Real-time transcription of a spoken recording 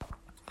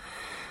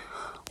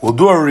We'll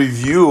do a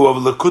review of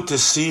Lekutei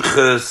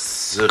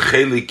Sichos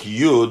Chelik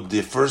Yud,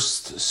 the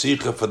first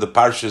Sicha for the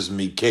Parshas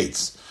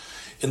Miketz.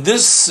 In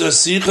this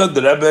Sicha,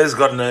 the Rebbe is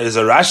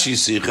a Rashi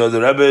Sicha.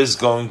 The Rebbe is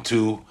going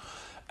to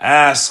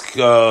ask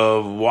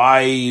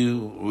why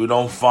we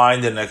don't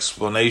find an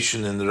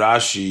explanation in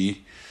Rashi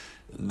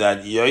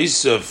that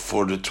Yosef,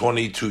 for the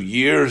 22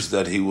 years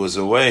that he was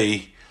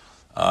away,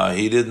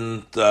 he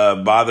didn't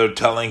bother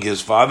telling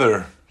his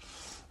father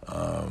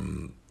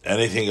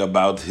anything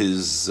about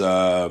his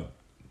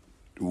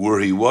where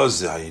he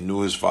was. He knew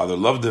his father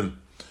loved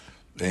him,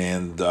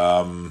 and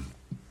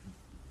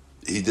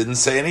he didn't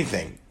say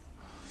anything.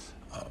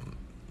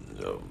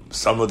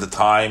 Some of the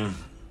time,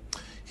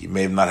 he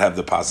may not have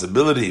the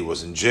possibility. He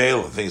was in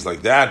jail and things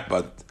like that,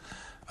 but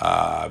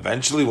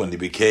eventually when he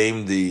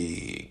became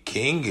the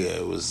king,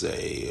 it was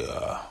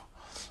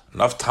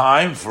enough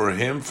time for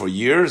him, for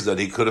years, that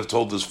he could have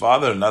told his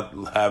father, not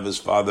have his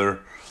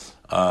father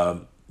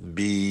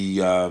be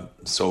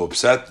so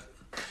upset.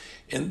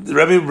 And the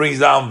Rebbe brings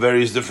down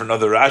various different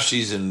other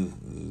Rashis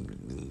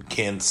and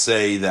can't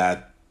say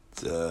that,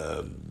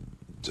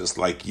 just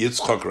like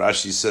Yitzchak,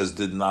 Rashi says,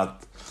 did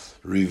not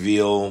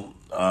reveal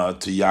to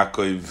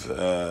Yaakov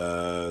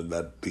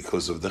that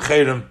because of the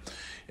Cherem.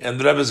 And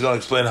the Rebbe is going to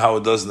explain how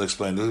it doesn't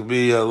explain. There will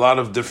be a lot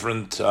of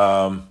different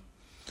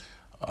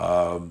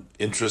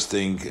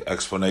interesting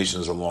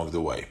explanations along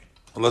the way.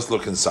 Let's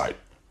look inside.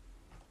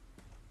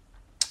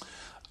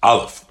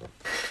 Aleph.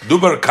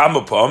 Dubar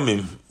kama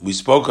pa'amim, we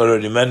spoke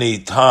already many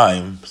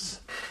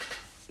times,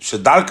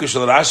 shedarka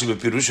shel Rashi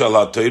b'pirusha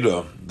ala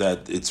Torah,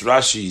 that it's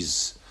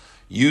Rashi's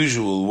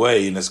usual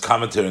way in his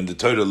commentary on the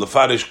Torah,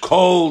 lefarish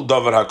kol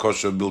davar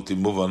hakosher bilti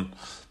muvan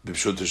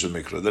b'pshuta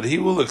shemikra, that he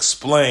will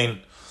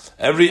explain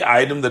every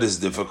item that is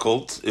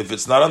difficult if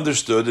it's not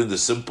understood in the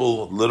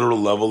simple literal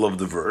level of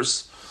the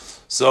verse.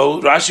 So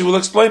Rashi will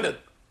explain it.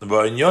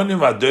 V'inyonim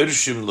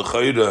adershim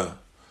l'chayra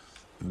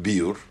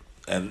biur.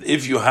 And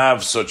if you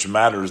have such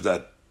matters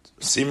that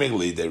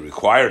seemingly they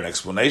require an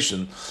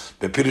explanation,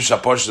 to the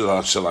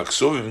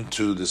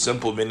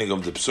simple meaning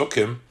of the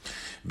psukim,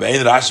 but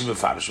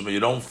you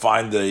don't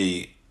find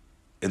the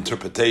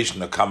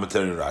interpretation, a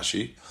commentary in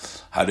Rashi,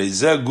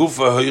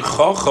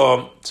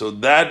 so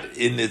that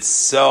in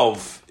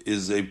itself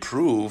is a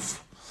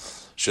proof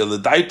that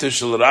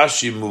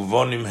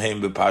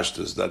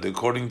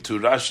according to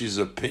Rashi's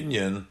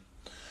opinion,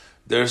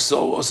 they're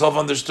so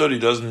self-understood, he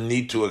doesn't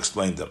need to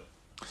explain them.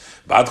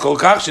 To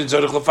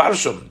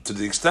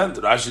the extent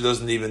that Rashi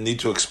doesn't even need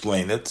to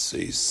explain it, so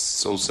he's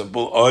so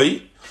simple. Or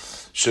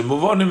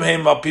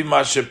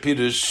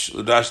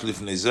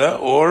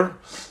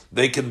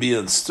they can be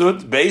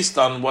understood based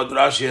on what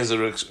Rashi has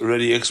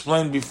already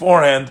explained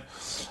beforehand.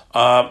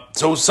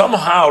 So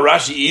somehow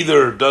Rashi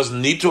either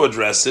doesn't need to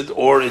address it,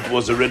 or it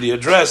was already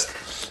addressed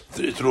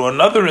through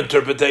another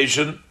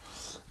interpretation.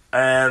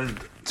 And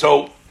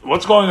so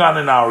what's going on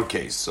in our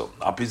case?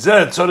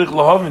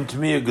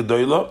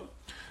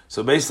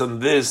 So based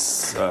on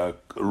this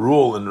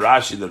rule in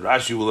Rashi, that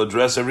Rashi will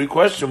address every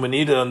question, we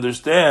need to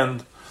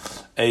understand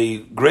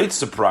a great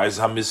surprise,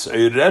 when we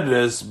study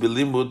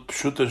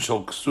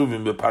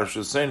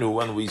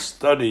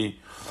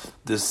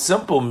the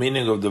simple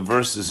meaning of the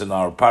verses in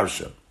our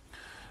Parsha.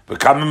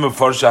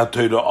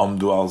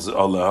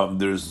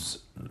 There's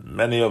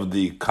many of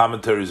the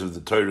commentaries of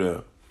the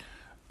Torah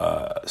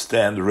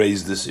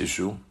raise this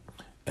issue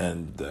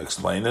and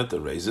explain it,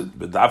 and raise it.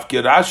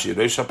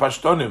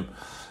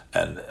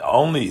 And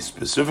only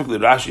specifically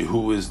Rashi,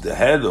 who is the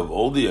head of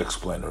all the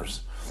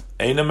explainers,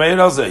 he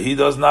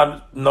does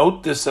not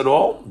note this at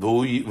all.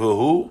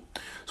 So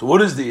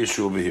what is the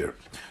issue over here?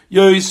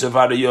 Yosef,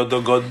 who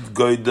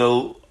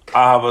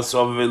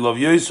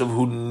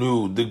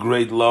knew the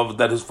great love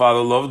that his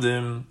father loved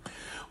him,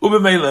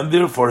 and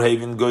therefore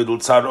and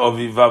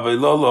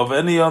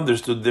he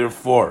understood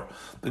therefore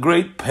the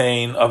great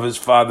pain of his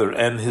father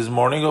and his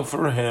mourning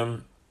for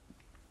him.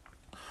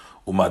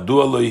 How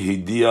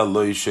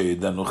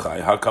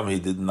come he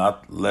did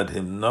not let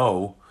him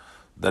know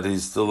that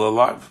he's still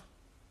alive?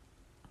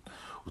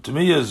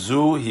 This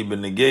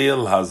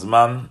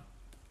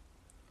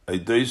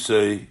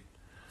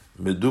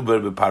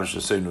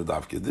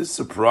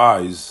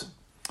surprise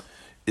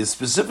is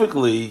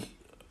specifically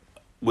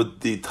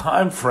with the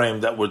time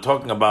frame that we're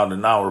talking about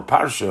in our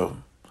Parsha,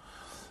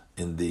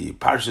 in the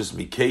Parshas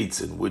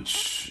Miketz, in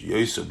which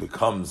Yosef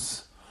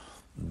becomes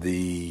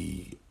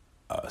the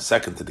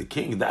second to the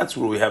king. That's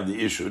where we have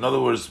the issue. In other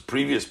words,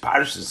 previous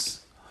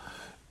parshas,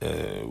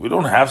 we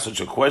don't have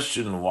such a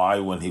question why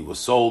when he was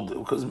sold,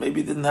 because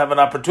maybe he didn't have an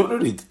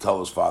opportunity to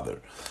tell his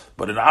father.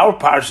 But in our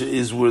parsha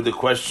is where the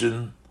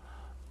question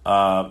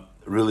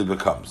really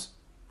becomes.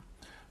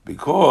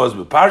 Because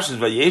the parshas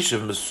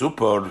Vayeshev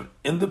Mesupar,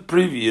 in the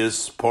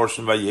previous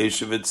portion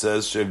Vayeshev, it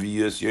says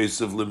Sheviyus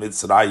Yosef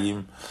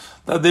Lemitzrayim,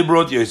 that they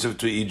brought Yosef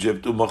to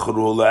Egypt,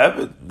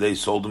 they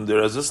sold him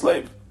there as a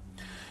slave.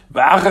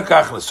 And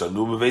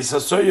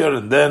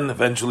then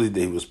eventually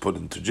he was put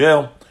into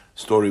jail.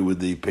 Story with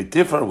the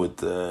Potiphar, with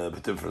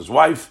Potiphar's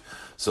wife.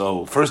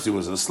 So first he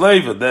was a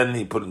slave, and then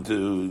he put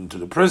into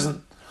the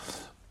prison.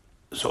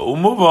 So we'll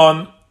move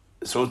on.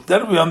 So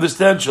then we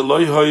understand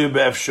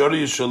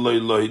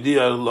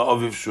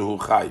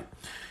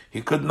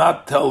he could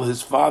not tell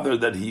his father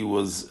that he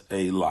was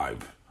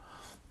alive.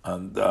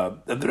 And the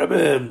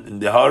Rebbe in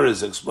the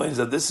Haris explains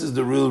that this is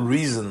the real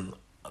reason.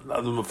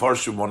 Other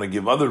Mefarshim want to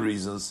give other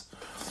reasons,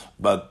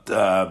 but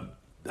the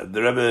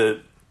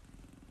Rebbe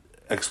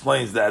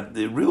explains that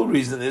the real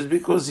reason is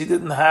because he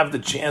didn't have the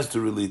chance to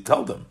really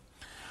tell them.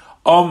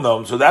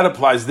 No, so that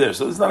applies there.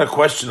 So it's not a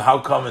question how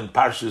come in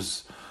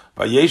Parshas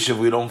Vayeshev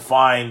we don't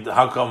find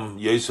how come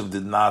Yosef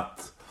did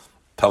not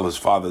tell his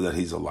father that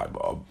he's alive.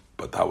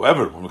 But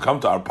however, when we come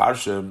to our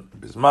Parsha,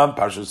 Bisman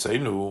Parsha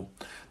Seinu,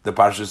 the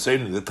Parsha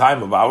Seinu, the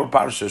time of our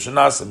Parsha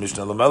Shanas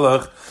Mishnah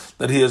Lamelech,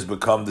 that he has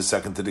become the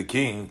second to the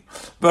king.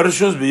 And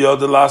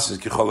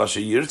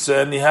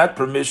he had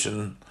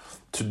permission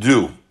to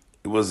do.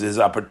 It was his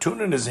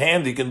opportunity in his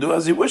hand. He can do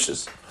as he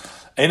wishes.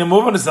 And a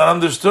movement is not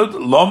understood.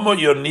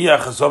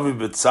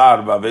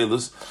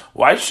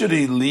 Why should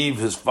he leave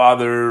his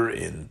father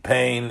in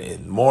pain,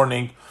 in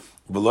mourning?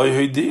 Why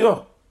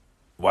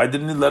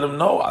didn't he let him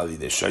know?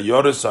 Either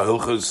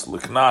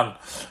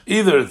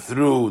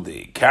through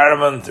the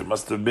caravan, there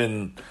must have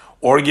been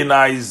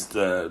organized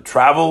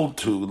travel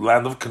to the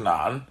land of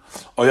Canaan,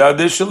 or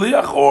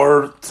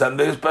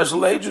send a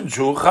special agent,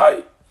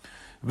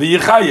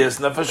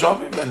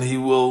 and he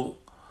will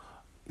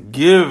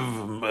give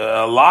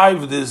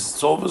alive this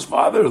soul of his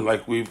father,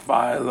 like we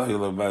find,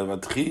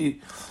 Ruach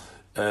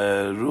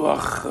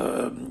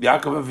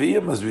Yaakov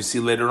Aviyim, as we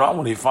see later on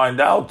when he find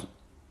out.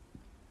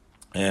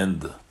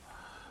 And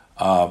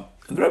the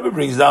Rebbe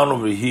brings down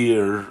over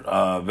here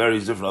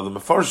various different other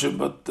mefarshim,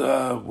 but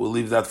we'll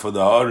leave that for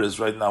the Haris.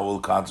 Right now we'll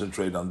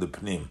concentrate on the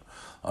Pnim,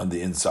 on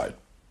the inside.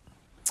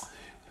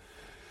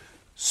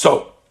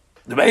 So,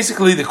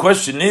 basically the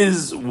question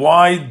is,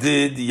 why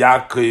did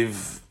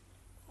Yosef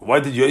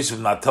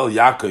not tell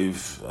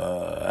Yaakov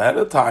ahead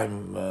of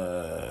time?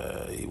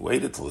 He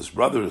waited till his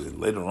brother,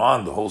 later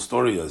on, the whole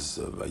story as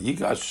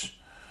Vayigash,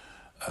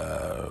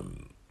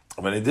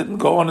 when he didn't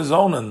go on his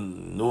own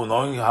and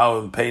knowing how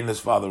in pain his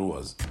father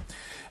was.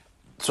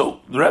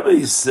 So the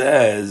Rebbe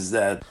says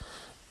that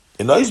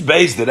in those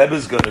base, the Rebbe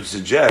is going to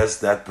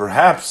suggest that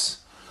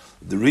perhaps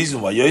the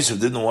reason why Yosef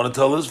didn't want to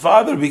tell his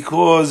father,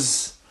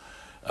 because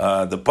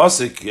the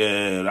pasuk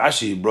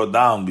Rashi brought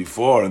down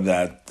before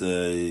that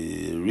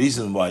the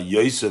reason why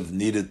Yosef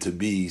needed to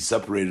be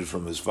separated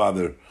from his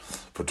father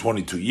for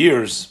 22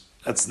 years,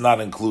 that's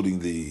not including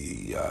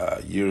the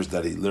years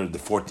that he learned, the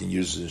 14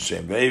 years in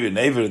Shem Ve'ever and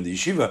in the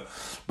yeshiva,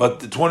 but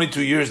the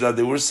 22 years that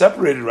they were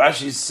separated,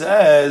 Rashi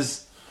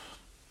says,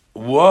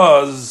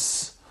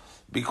 was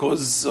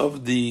because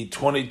of the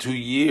 22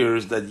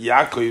 years that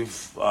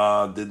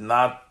Yaakov did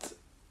not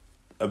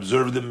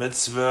observe the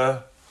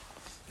mitzvah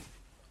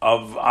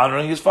of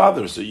honoring his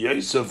father. So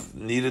Yosef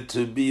needed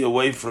to be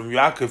away from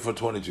Yaakov for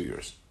 22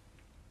 years.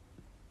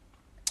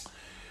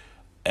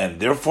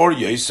 And therefore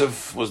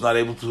Yosef was not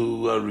able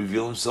to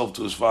reveal himself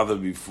to his father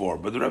before.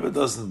 But the Rebbe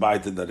doesn't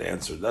bite at that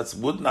answer. That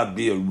would not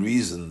be a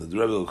reason. The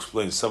Rebbe will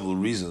explain several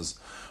reasons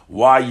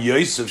why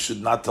Yosef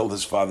should not tell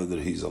his father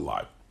that he's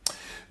alive.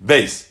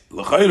 Base,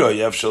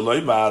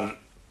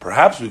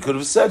 perhaps we could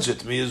have said that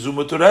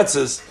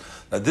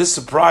this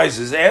surprise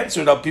is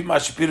answered based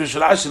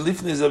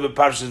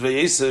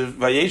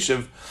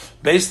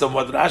on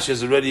what Rashi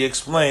has already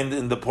explained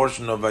in the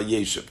portion of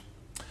Vayeshev.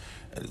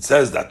 And it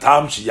says that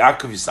the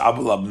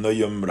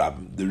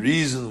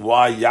reason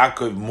why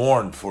Yaakov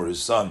mourned for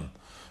his son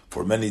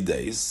for many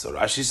days, so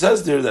Rashi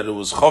says there that it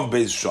was Chav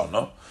Beis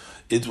Shana,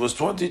 it was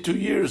 22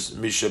 years,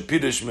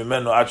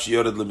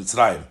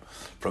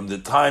 from the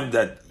time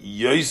that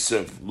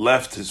Yosef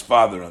left his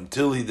father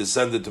until he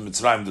descended to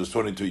Mitzrayim, there was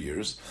 22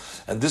 years.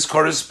 And this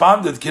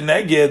corresponded to the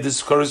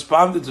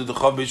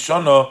Chav Beis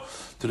Shana,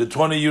 to the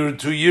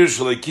 22 years,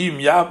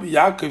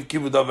 Yaakov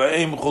Kibud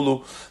Avayim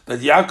Chulu, that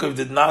Yaakov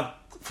did not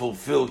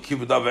fulfill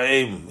Kibud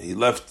Avayim. He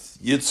left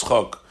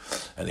Yitzchak,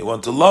 and he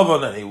went to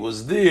Lavan, and he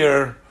was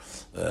there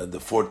the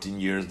 14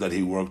 years that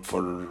he worked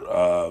for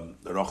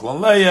Rachel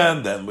and Leah,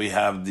 and then we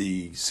have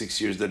the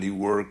 6 years that he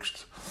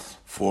worked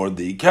for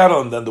the cattle,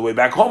 and then the way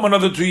back home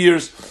another 2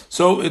 years.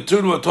 So it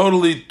turned to a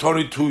totally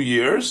 22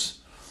 years,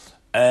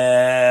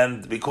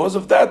 and because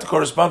of that, to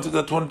correspond to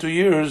the 22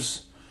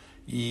 years,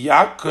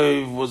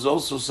 Yaakov was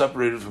also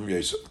separated from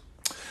Yosef.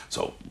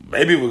 So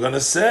maybe we're going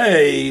to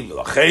say,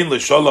 so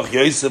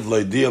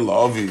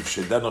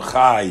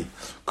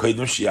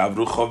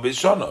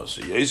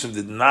Yosef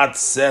did not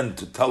send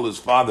to tell his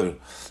father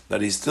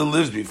that he still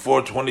lives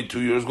before 22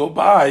 years go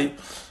by.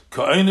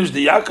 For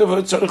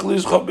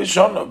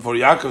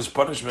Yaakov's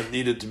punishment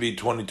needed to be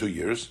 22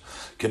 years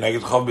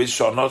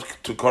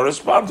to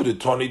correspond to the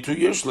 22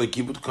 years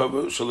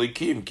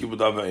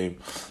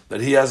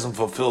that he hasn't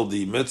fulfilled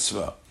the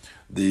mitzvah,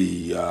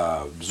 the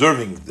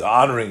observing, the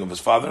honoring of his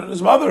father and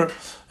his mother,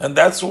 and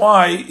that's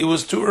why it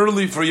was too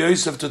early for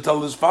Yosef to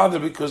tell his father,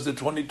 because the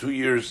 22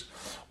 years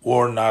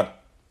were not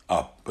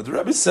up. But the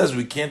Rebbe says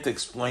we can't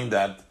explain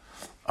that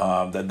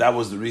that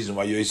was the reason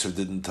why Yosef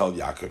didn't tell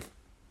Yaakov.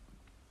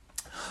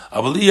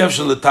 We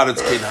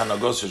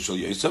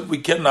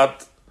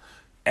cannot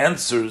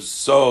answer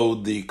so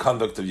the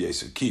conduct of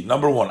Yosef. Key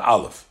number 1,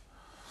 Aleph.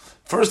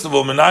 First of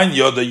all, Menayin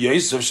Yoda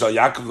Yosef shall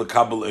Yaakov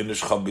lekabel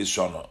einish chal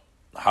b'shana.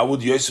 How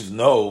would Yosef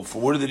know?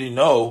 For where did he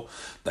know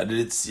that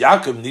it's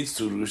Yaakov needs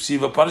to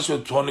receive a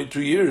punishment of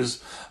 22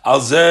 years? Al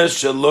zeh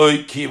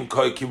sheloi kim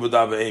koi kibud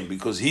aveim,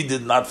 because he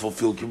did not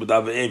fulfill kibud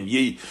aveim.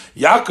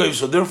 Yaakov,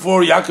 so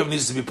therefore Yaakov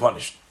needs to be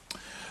punished.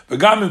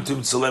 Even if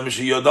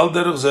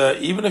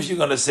you're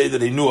going to say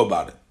that he knew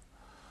about it.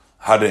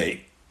 Hare.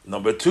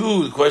 Number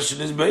 2, the question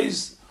is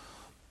based.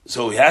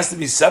 So he has to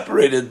be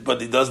separated,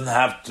 but he doesn't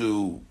have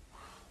to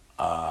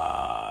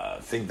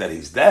think that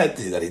he's dead,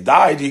 that he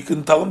died. He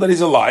can tell him that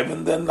he's alive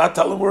and then not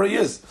tell him where he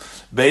is.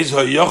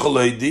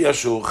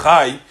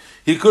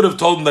 He could have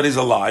told him that he's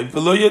alive,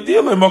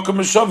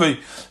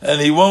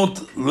 and he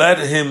won't let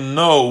him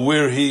know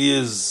where he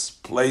is,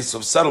 place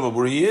of settlement,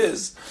 where he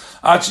is,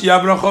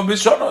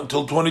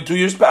 until 22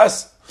 years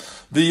pass.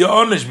 And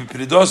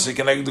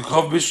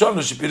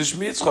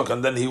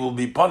then he will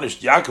be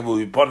punished. Yaakov will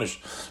be punished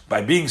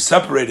by being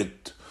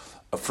separated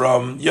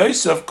from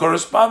Yosef,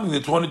 corresponding to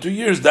 22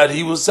 years that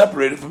he was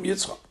separated from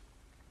Yitzchak.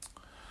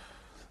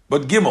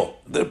 But Gimel,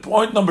 the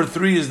point number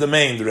 3 is the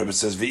main. The Rebbe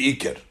says,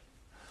 V'iker.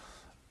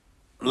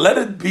 Let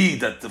it be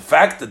that the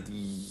fact that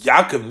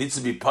Yaakov needs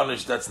to be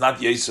punished, that's not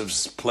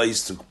Yosef's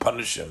place to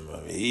punish him.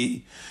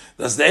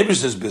 That's the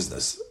Eibishter's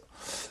business.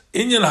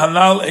 Inyan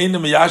Hanal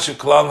Einem Yasha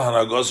Klal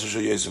Hanagos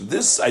Yosef.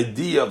 This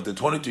idea of the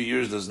 22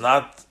 years does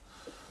not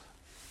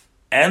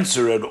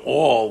answer at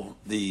all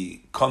the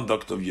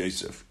conduct of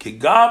Yosef.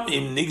 Kigam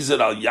im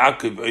nigzer al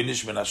Yaakov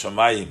einish min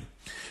hashamayim.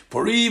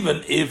 For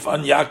even if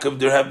on Yaakov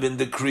there have been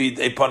decreed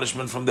a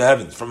punishment from the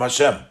heavens, from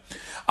Hashem,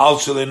 al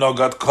sheleno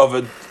got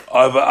covered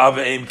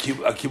aveim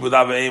kibud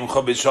aveim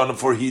chobishon,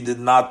 for he did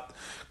not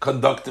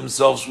conduct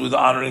himself with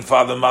honoring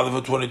father and mother for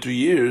 22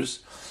 years.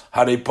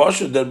 But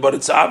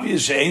it's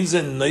obvious it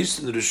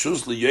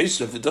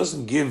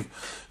doesn't give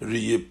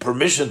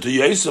permission to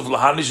Yosef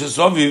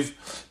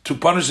to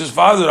punish his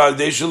father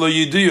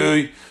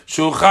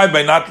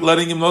by not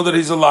letting him know that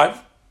he's alive.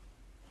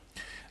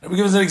 Let me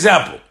give us an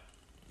example.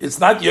 It's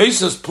not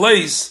Yosef's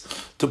place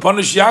to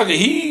punish Yaakov.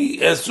 He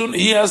has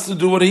to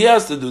do what he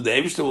has to do. The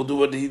Eibishter will do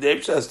what the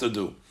Eibishter has to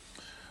do.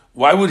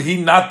 Why would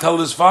he not tell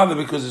his father?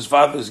 Because his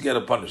father is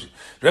going to punish him.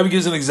 The Rebbe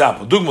gives an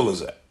example.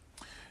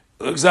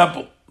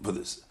 Example for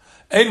this.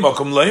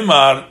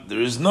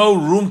 There is no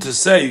room to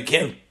say,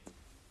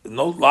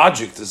 no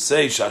logic to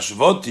say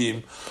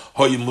Shashvotim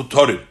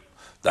hoyimutorim,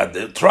 that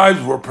the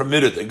tribes were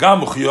permitted.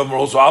 Were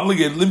also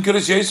obligated.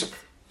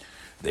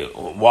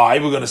 Why?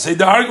 We're going to say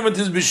the argument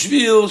is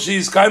b'shvil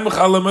she's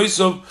kaimachal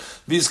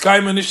Yosef v'is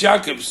kaimanish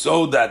Yaakov,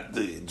 so that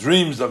the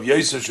dreams of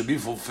Yosef should be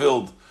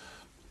fulfilled.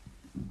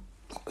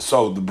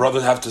 So the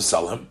brothers have to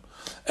sell him,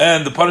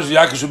 and the punishment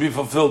of Yaakov should be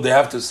fulfilled. They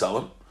have to sell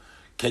him.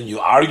 Can you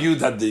argue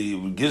that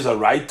it gives a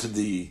right to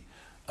the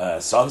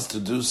sons to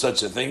do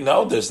such a thing?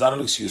 No, there's not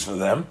an excuse for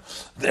them.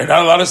 They're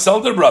not allowed to sell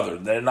their brother.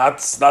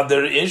 It's not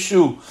their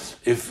issue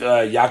if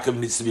Yaakov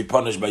needs to be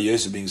punished by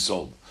Yosef being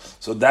sold.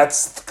 So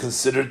that's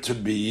considered to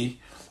be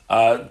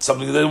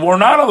something they were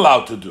not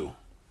allowed to do.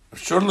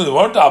 Certainly they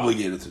weren't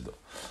obligated to do.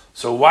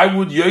 So why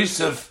would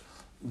Yosef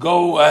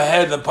go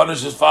ahead and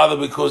punish his father?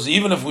 Because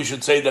even if we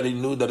should say that he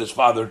knew that his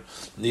father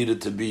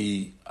needed to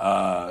be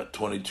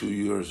 22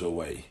 years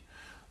away,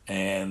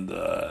 and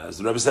as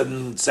the Rebbe said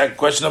in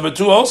question number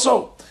 2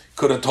 also,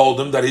 could have told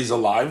him that he's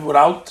alive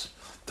without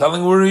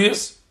telling where he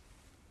is.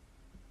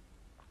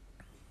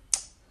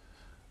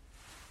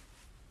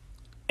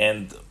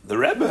 And the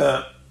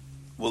Rebbe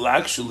will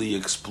actually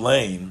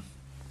explain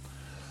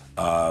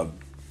that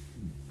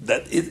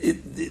the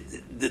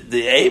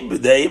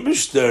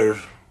Eibishter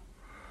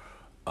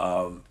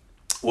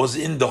was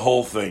in the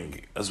whole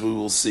thing, as we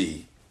will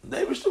see. The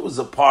Eibishter was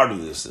a part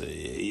of this.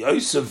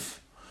 Yosef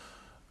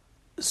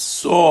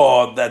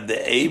saw that the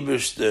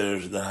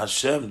Eibishter, that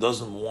Hashem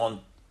doesn't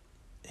want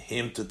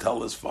him to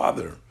tell his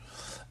father.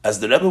 As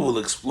the Rebbe will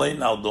explain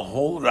now, the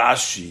whole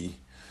Rashi,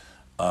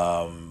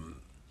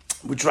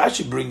 which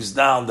Rashi brings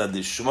down that the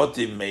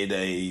Shvotim made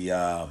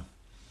a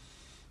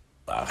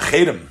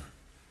cherem,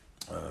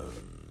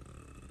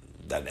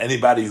 that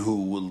anybody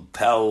who will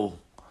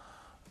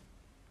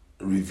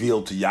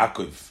reveal to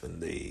Yaakov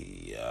and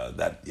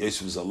that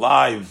Yosef is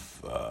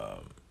alive,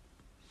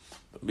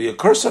 be a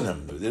curse on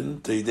him.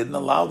 They didn't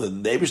allow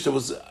that. The Eibishter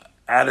was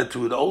added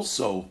to it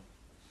also.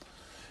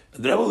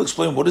 And the Rebbe will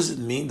explain what does it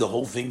mean, the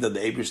whole thing that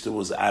the Eibishter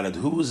was added.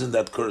 Who was in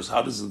that curse?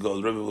 How does it go?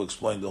 The Rebbe will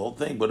explain the whole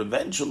thing. But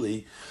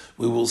eventually,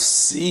 we will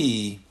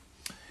see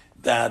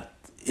that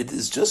it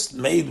is just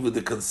made with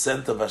the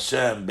consent of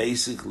Hashem.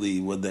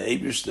 Basically, when the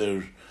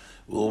Eibishter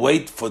will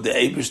wait for the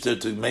Eibishter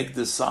to make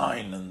the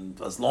sign, and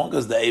as long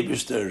as the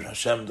Eibishter,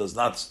 Hashem, does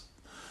not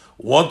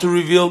want to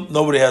reveal,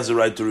 nobody has the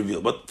right to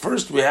reveal. But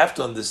first, we have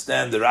to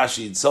understand the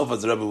Rashi itself,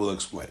 as the Rebbe will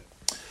explain.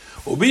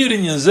 To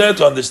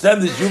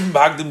understand this, we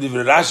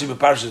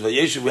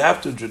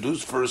have to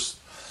introduce first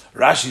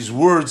Rashi's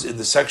words in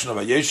the section of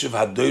Vayeshev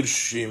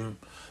Hadorshim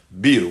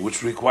Bir,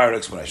 which require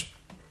explanation.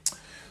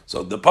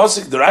 So the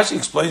pasuk, the Rashi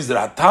explains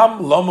that Hatam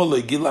Lama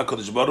Legila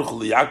Kodesh Baruch Hu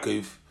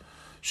Yaakov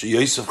She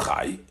Yosef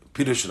Chai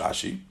Pirush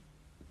Rashi.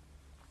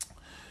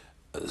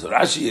 So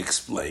Rashi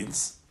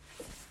explains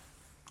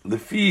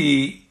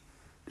Lefi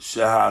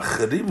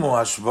Shehachrimu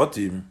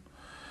Hashvatim,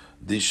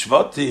 the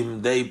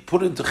Shvatim they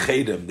put into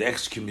Chedem, they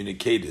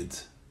excommunicated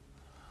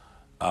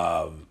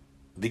the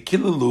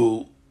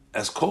Kilalu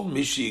as called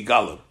Mishi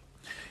Igalim,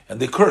 and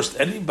they cursed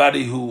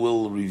anybody who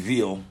will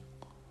reveal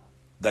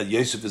that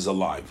Yosef is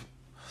alive.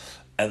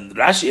 And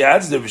Rashi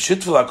adds there,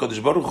 V'shitful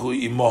HaKadosh Baruch Hu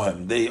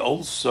imohem. They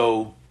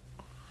also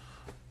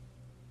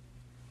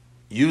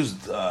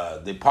used,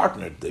 they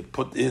partnered, they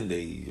put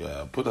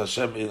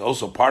Hashem in,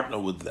 also partner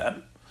with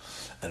them.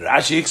 And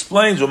Rashi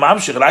explains,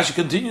 Rashi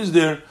continues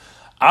there,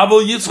 Abel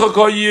Yitzchak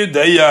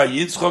Yedeya,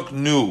 Yitzchak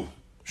knew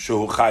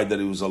Shehu Chai, that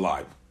he was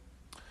alive.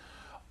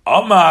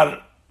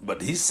 Amar,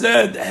 but he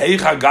said, Hey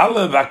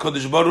Chagale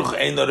v'HaKadosh Baruch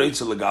Ein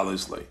Aretzel Legale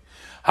Islay.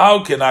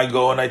 How can I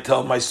go and I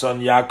tell my son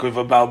Yaakov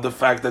about the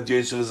fact that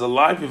Yosef is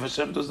alive if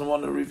Hashem doesn't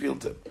want to reveal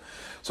to him?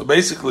 So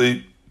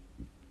basically,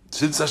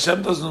 since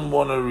Hashem doesn't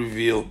want to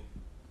reveal,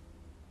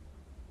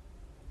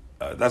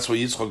 that's why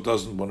Yitzchak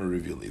doesn't want to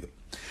reveal either.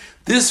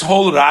 This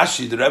whole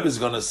Rashi, the Rebbe is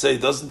going to say,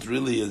 doesn't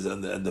really,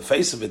 and the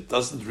face of it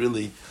doesn't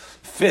really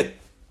fit.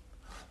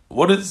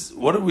 What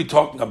are we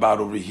talking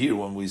about over here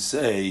when we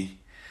say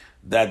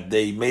that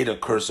they made a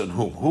curse on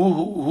whom?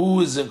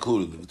 Who is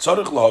included?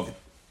 Tzarech lahavim.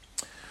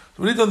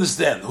 We need to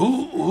understand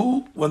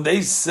who when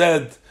they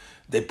said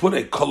they put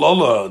a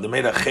kolola, they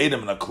made a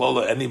chedem and a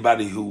kolola,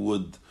 anybody who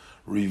would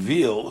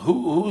reveal,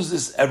 who's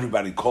this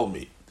everybody called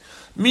me?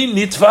 Mi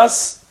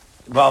nitvas,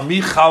 val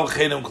mi chal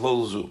chedem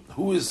klolozu.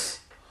 Who is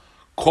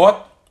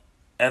caught,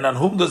 and on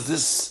whom does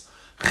this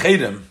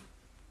chedem,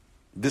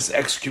 this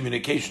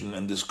excommunication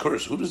and this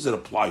curse, who does it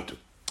apply to?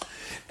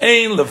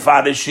 Ein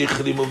lefarish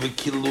shichrimu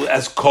v'kilu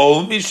as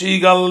kol mi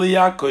shigal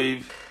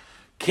Yaakov.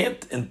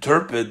 Can't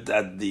interpret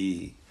that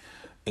the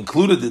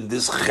included in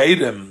this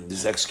chedem,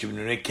 this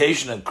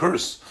excommunication and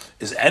curse,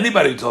 is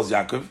anybody who tells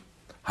Yaakov,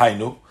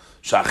 Hainu,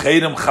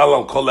 shachedem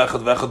chalal kol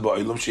echad vechad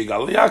ba'olam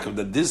shigal Yaakov,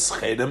 that this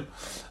chedem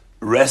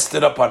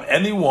rested upon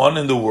anyone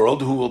in the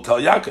world who will tell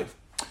Yaakov.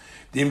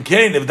 The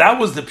imkain, if that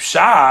was the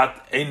pshat,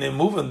 ain't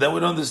moving, then we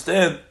don't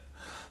understand.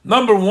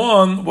 Number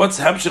one, what's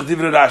Hamshech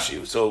Divrei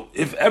Rashi? So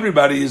if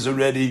everybody is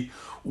already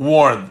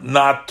warned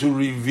not to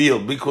reveal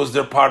because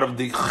they're part of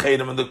the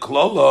chedem and the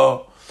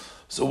klola,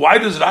 so why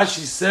does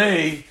Rashi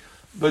say?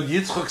 But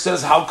Yitzchak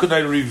says, how could I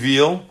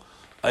reveal?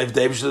 If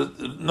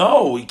David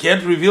no, he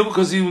can't reveal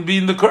because he would be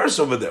in the curse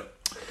over there.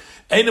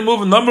 Ain't a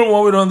moving. Number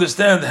one, we don't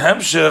understand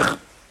Hemshech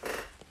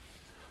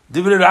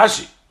Divrei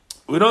Rashi.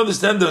 We don't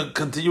understand the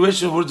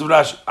continuation of words of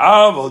Rashi.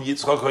 Aval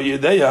Yitzchak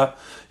HaYedeya,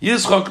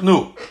 Yitzchak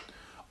knew.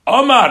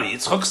 Omar,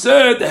 Yitzchak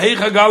said, Hey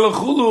Chagala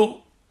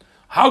Chulu,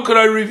 how could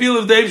I reveal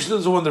if David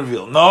doesn't want to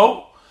reveal?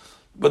 No,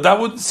 but that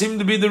wouldn't seem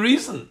to be the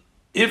reason.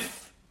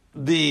 If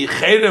the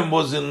Chedem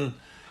was included,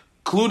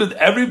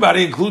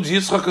 everybody includes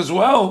Yitzchak as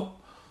well.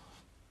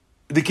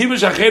 The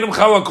Kibush HaChedem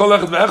Chala Kol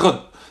Echad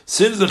Ve'echad,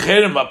 since the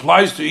Chedem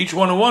applies to each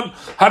one and one,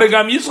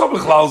 Haragam Yitzchak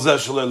B'chlal Zeh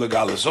Shalei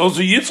Legalis.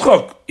 Also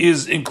Yitzchak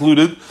is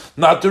included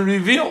not to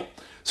reveal.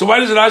 So why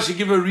does Rashi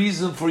give a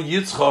reason for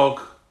Yitzchak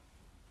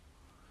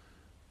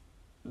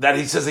that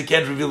he says he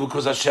can't reveal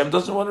because Hashem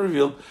doesn't want to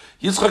reveal?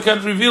 Yitzchak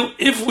can't reveal.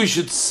 If we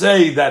should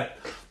say that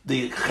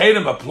the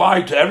Chedem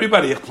applied to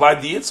everybody, it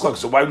applied to Yitzchak,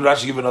 so why would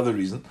Rashi give another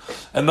reason?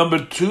 And number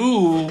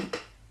two,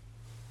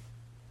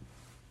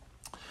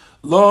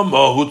 why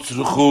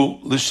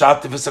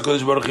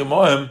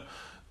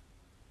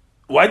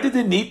did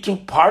they need to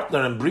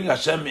partner and bring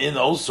Hashem in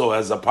also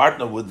as a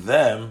partner with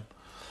them?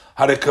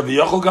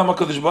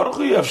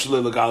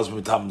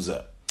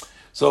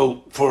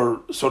 So,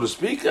 so to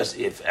speak, as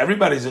if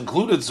everybody's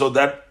included, so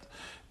that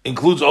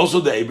includes also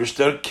the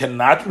Eibishter,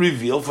 cannot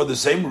reveal for the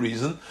same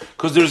reason,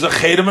 because there's a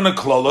chedem and a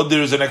klola,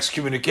 there's an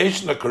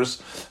excommunication, a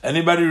curse.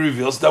 Anybody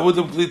reveals, that would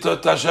apply to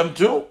Hashem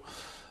too.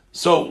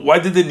 So why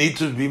did they need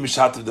to be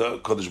Mishat of the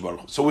Kodesh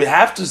Baruch Hu? So we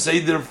have to say,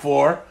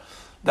 therefore,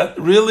 that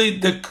really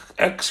the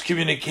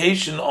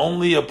excommunication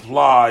only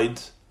applied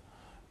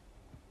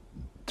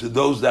to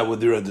those that were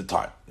there at the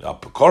time.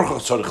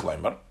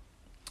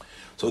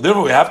 So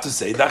therefore we have to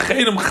say that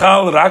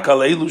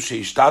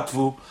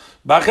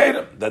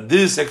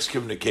this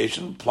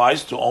excommunication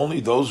applies to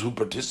only those who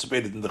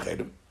participated in the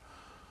chedem.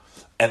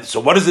 And so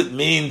what does it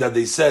mean that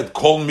they said,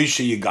 Kol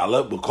Misha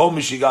Yigala, but Kol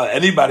Misha Yigala,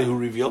 anybody who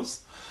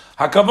reveals?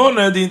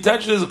 Hakavona, the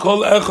intention is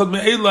Kol Echad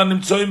Me'ela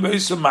Nimtzoim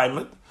Be'isam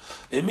Maimed.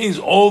 It means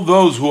all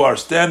those who are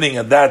standing,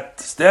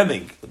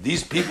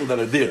 these people that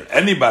are there,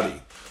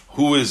 anybody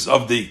who is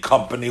of the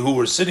company, who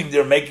were sitting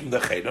there making the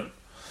chedem,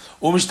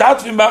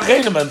 umishtatvim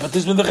ba'chedem, and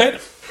participate in the chedem.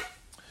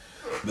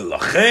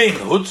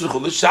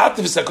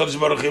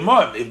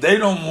 If they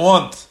don't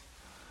want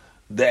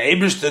the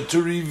Eibishter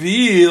to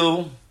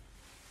reveal,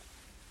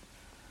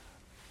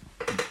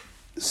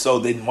 so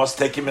they must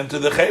take him into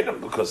the chedem,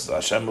 because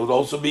Hashem would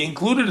also be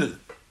included in it.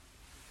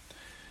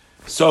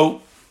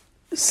 So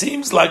it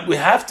seems like we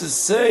have to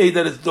say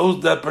that it's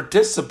those that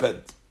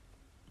participate.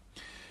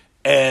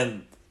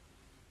 And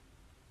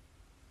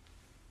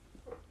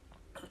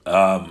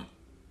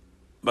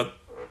but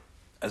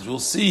as we'll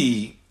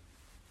see,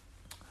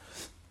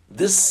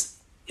 this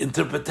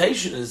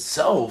interpretation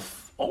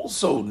itself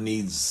also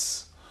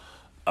needs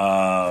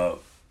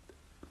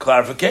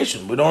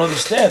clarification. We don't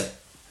understand.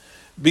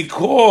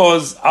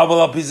 Because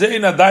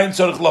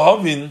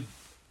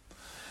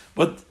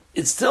but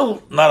it's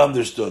still not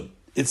understood.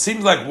 It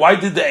seems like, why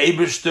did the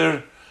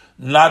Eibishter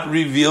not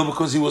reveal?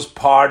 Because he was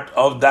part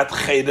of that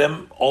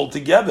Chedem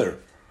altogether.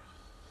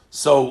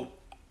 So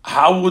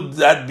how would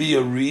that be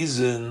a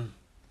reason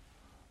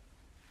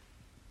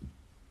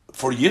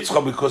for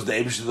Yitzchak, because the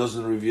Eibishter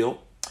doesn't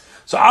reveal?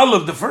 So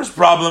Aleph, the first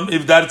problem,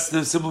 if that's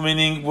the simple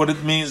meaning, what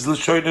it means,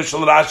 L'shoyna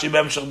shel Rashi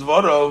b'emshech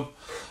dvorov,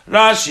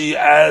 Rashi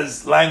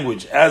as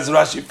language, as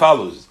Rashi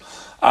follows.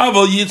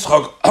 Aval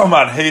Yitzchak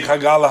Amar Hey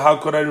Chagala, how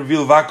could I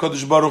reveal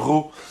V'Kodesh Baruch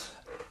Hu?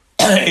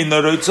 In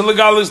the Roitzel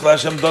Legalis,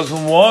 Hashem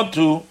doesn't want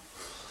to.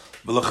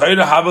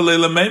 V'Lechayra Habalei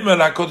Lemeimer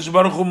HaKodesh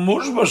Baruch Hu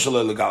Mushba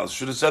Shalei Legalis.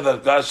 Should have said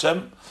that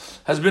Hashem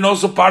has been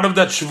also part of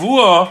that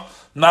Shavua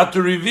not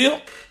to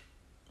reveal.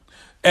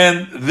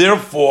 And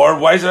therefore,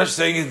 why is Rashi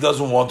saying he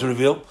doesn't want to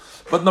reveal?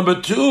 But number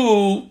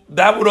two,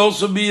 that would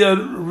also be a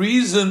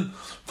reason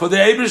for the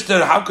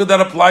Eibishter. How could that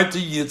apply to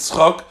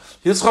Yitzchak?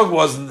 Yitzchak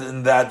wasn't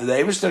in that. The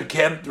Eibishter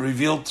can't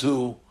reveal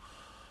to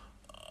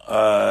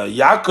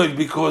Yaakov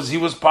because he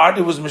was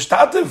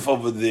Mishtatev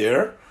over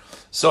there.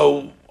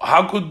 So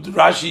how could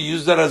Rashi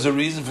use that as a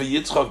reason for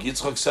Yitzchak?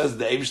 Yitzchak says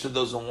the Eibishter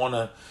doesn't want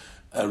to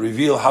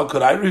reveal. How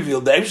could I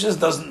reveal? The Eibishter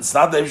doesn't. It's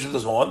not the Eibishter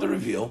doesn't want to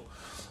reveal.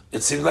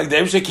 It seems like the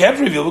Eibishter can't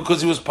reveal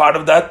because he was part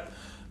of that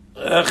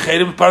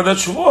Chedem, part of that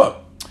Shavuot.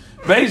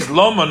 Why is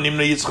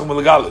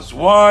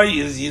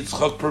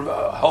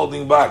Yitzchak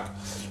holding back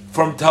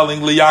from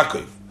telling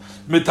Yaakov?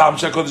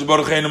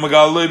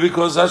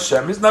 Because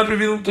Hashem is not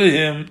revealing to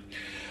him.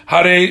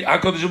 But it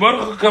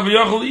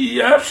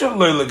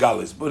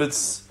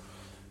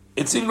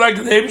seems like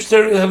the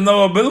Eibishter have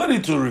no ability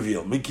to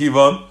reveal.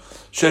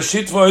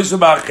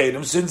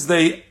 Since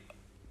they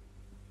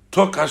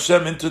took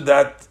Hashem into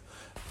that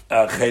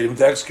Chedem,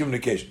 to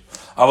excommunication.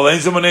 But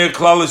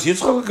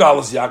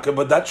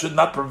that should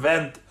not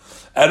prevent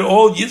at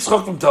all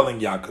Yitzchak from telling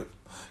Yaakov.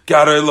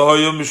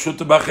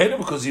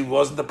 Because he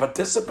wasn't a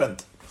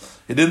participant.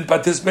 He didn't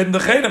participate in the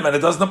Chedem, and it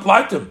doesn't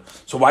apply to him.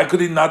 So why could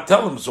he not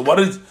tell him? So what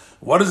does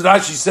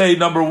Rashi say,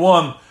 number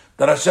one,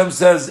 that Hashem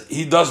says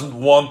he doesn't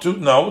want to?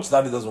 No, it's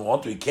not he doesn't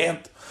want to, he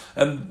can't.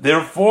 And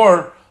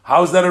therefore,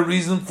 how is that a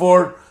reason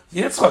for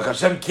Yitzchak?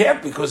 Hashem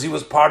can't because he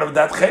was part of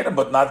that Chedem,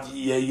 but not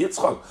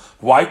Yitzchak.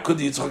 Why could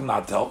Yitzchak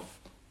not tell?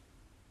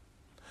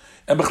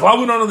 And B'chlal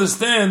we don't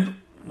understand,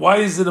 why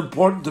is it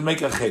important to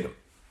make a Chedem?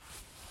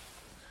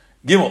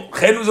 Gimel,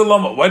 Chedem is a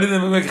lama. Why didn't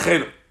they make a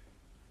Chedem?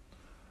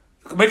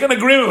 Make an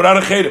agreement without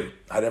a Chedem.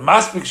 Had a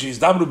maspik she's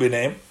damru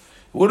b'neim, it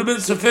would have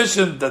been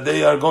sufficient that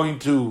they are going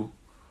to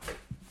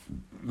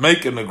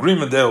make an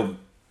agreement, they'll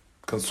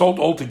consult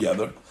all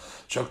together.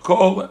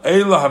 Shakol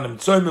eila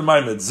hanimtzoy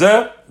b'mayim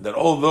etzeh, that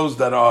all those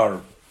that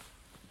are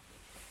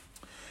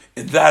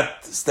in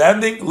that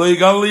standing, lo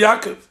yigal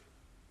liYaakov.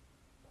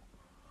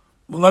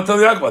 Will not tell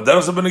Yaakov. That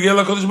also been a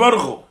Gela Kodesh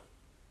Baruch Hu.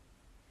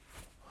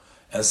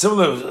 And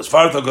similar, as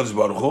far as the Kodesh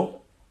Baruch Hu,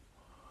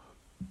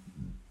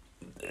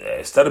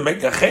 instead of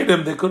making a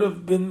Chedem, they could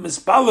have been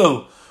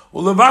mispalel.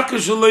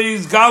 Ulevakish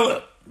uleyiz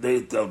gala.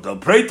 They'll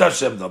pray to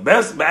Hashem. They'll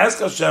ask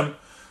Hashem.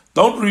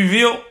 Don't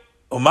reveal.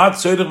 Umat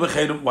tzorich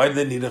b'Chedem. Why do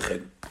they need a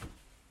Chedem?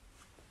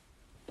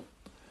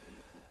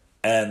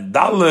 And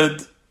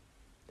Daled,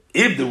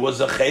 if there was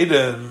a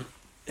Chedem,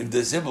 if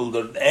the simple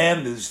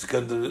and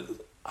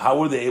how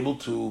were they able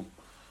to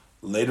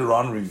later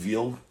on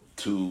reveal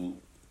to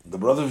the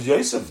brother of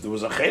Yosef? There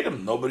was a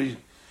Chedem.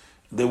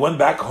 They went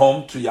back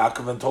home to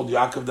Yaakov and told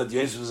Yaakov that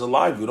Yosef is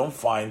alive. We don't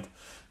find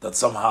that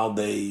somehow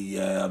they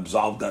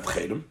absolved that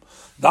Chedem.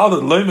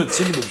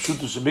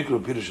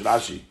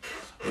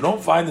 We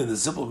don't find in the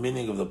simple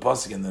meaning of the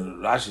pasuk in the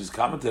Rashi's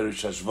commentary,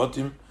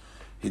 Shashvotim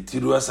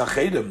hitiru as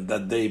Chedem,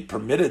 that they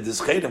permitted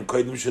this Chedem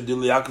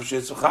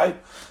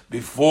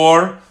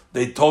before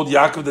they told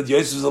Yaakov that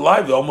Yosef is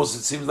alive. It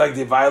seems like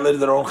they violated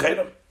their own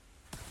Chedem.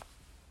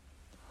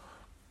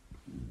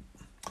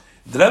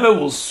 The Rebbe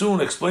will soon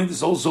explain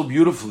this also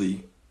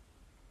beautifully.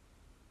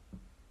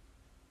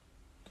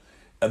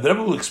 And the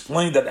Rebbe will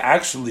explain that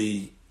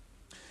actually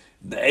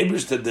the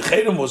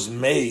Chedem was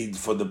made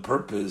for the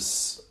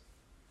purpose,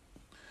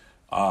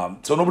 so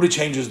nobody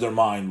changes their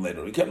mind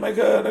later. You can't make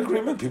an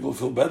agreement. People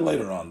feel bad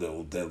later on.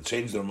 They'll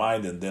change their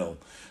mind and they'll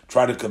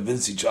try to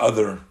convince each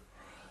other.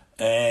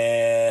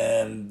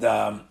 And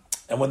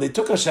when they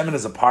took Hashem in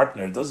as a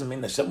partner, it doesn't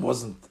mean Hashem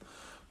wasn't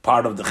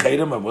part of the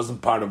Chedem. It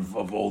wasn't part of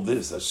all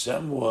this.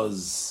 Hashem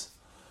was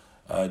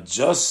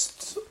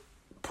just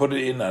put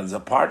it in as a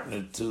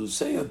partner to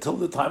say until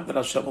the time that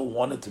Hashem will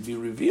want it to be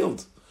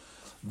revealed.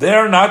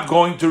 They're not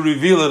going to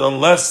reveal it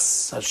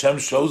unless Hashem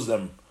shows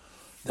them.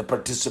 The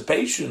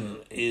participation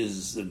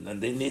is,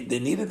 and they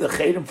needed the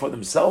Chedem for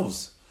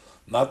themselves,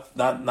 not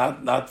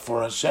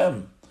for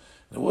Hashem.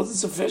 It wasn't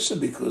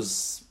sufficient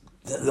because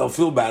they'll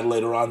feel bad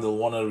later on. They'll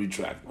want to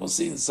retract. We'll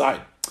see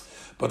inside.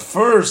 But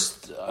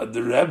first,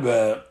 the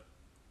Rebbe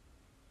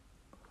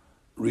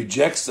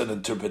rejects an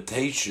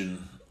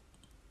interpretation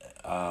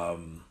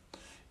in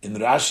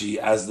Rashi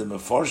as the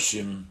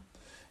Meforshim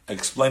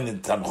explained in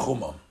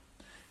Tanchuma.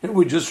 Here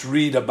we just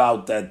read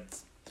about that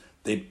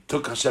they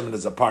took Hashem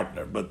as a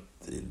partner, but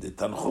in the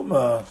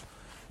Tanchuma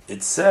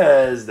it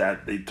says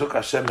that they took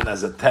Hashem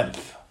as a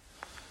tenth.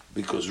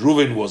 Because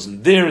Reuven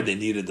wasn't there, they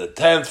needed a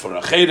tenth. For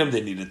Achedim,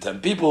 they needed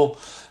 10 people.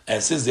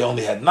 And since they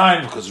only had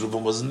 9, because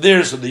Reuven wasn't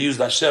there, so they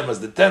used Hashem as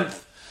the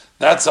 10th.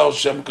 That's how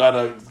Hashem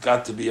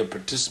got to be a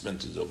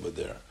participant over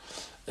there.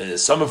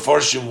 Some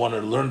Mefarshim want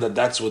to learn that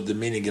that's what the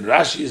meaning in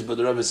Rashi is, but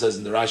the Rebbe says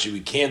in the Rashi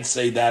we can't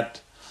say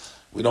that.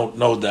 We don't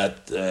know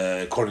that,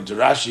 according to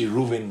Rashi,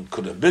 Reuven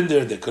could have been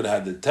there, they could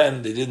have had the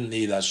 10, they didn't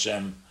need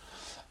Hashem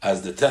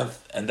as the 10th.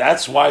 And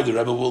that's why the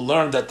Rebbe will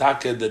learn that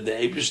that the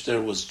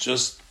Eibishter was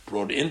just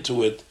brought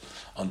into it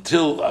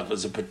until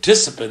as a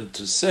participant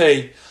to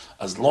say,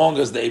 as long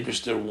as the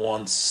Eibishter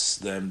wants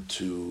them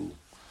to,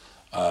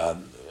 for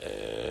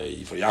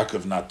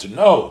Yaakov not to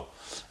know.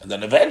 And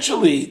then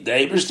eventually the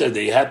Eibishter,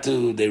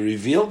 they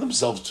revealed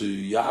themselves to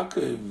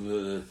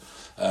Yaakov.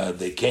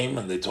 They came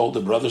and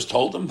the brothers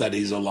told him that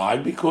he's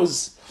alive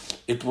because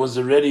it was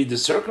already, the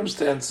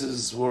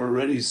circumstances were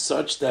already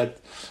such that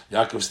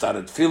Yaakov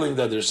started feeling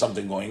that there's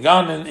something going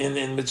on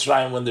in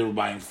Mitzrayim when they were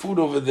buying food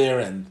over there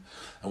and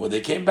when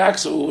they came back,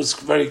 so it was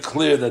very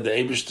clear that the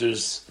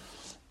Eibishter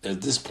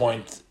at this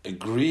point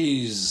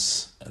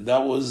agrees, and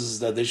that was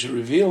that they should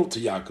reveal to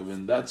Yaakov,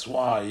 and that's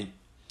why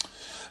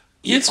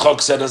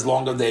Yitzchak said as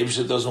long as the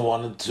Eibishter doesn't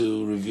want it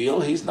to reveal,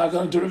 he's not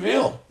going to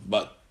reveal.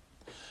 But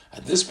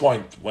at this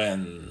point,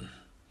 when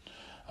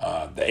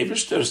the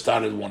Eibishter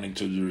started wanting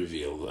to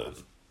reveal,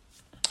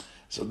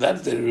 so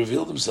that they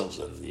revealed themselves,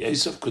 and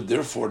Yosef could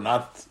therefore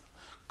not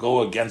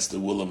go against the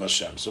will of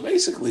Hashem. So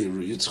basically,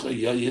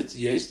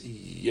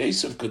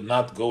 Yosef could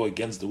not go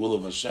against the will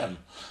of Hashem,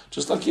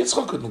 just like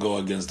Yitzchak couldn't go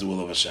against the will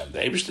of Hashem. The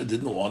Eibishter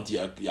didn't want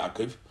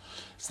Yaakov.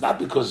 It's not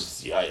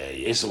because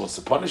Yosef wants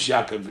to punish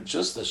Yaakov, it's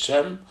just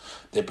Hashem.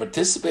 They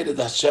participated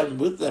Hashem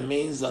with them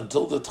means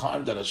until the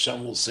time that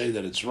Hashem will say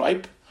that it's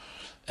ripe,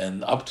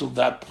 and up to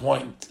that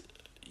point,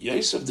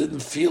 Yosef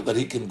didn't feel that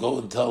he can go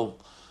and tell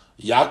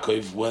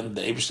Yaakov when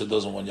the Eibishter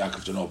doesn't want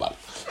Yaakov to know about it.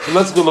 So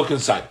let's go look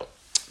inside.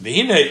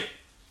 V'hinei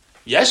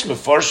Yesh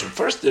Mefarshim.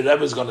 First, the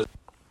Rebbe is going to.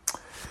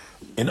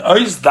 In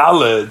Ois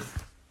Daled,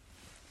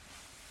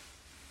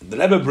 the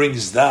Rebbe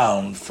brings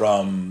down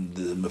from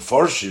the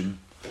Mefarshim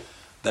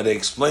that they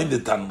explained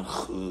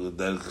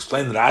that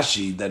explained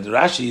Rashi, that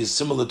Rashi is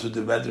similar to the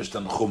Medrash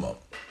Tanchuma.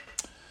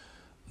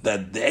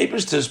 That the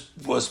Eibishter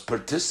was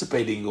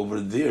participating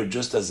over there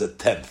just as a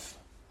tenth.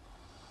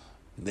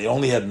 They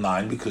only had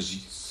 9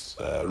 because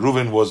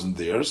Reuven wasn't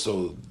there,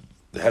 so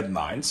they had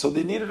 9, so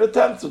they needed a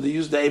tenth, so they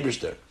used the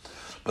Eibishter.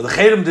 But the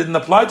Cherem didn't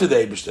apply to the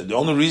Eibishter. The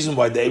only reason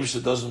why the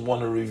Eibishter doesn't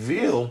want to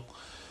reveal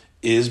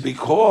is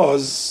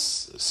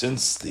because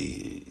since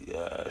the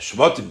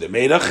Shvatim, they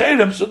made a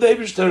Cherem, so the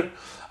Eibishter,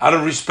 out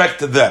of respect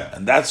to them.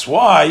 And that's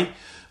why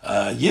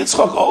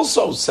Yitzchak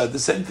also said the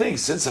same thing.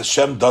 Since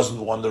Hashem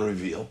doesn't want to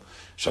reveal,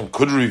 Hashem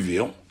could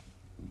reveal.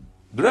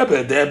 The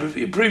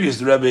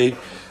Rebbe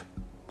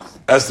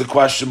asked the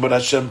question, but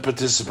Hashem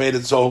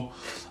participated, so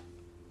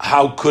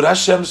how could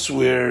Hashem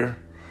swear?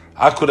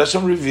 How could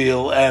Hashem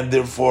reveal, and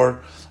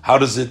therefore, how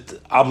does it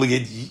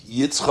obligate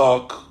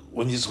Yitzchak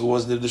when Yitzchak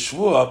wasn't in the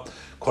Shvuah?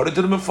 According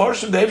to the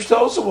Mefarshim, the Eibishter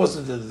also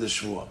wasn't in the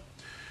Shvuah.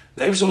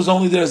 The Eibishter was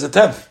only there as a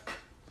tenth.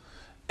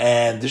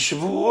 And the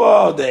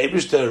Shvuah, the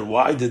Eibishter,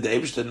 why did the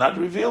Eibishter not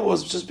reveal?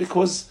 Was just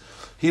because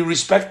he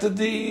respected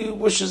the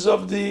wishes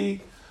of the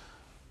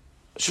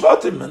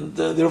Shvatim, and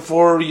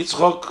therefore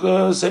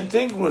Yitzchak, same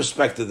thing,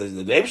 respected.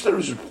 The Eibishter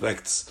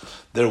respects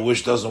their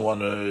wish, is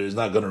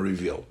not going to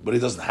reveal. But he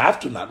doesn't have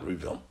to not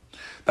reveal.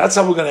 That's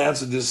how we're going to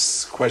answer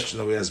this question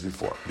that we asked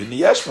before.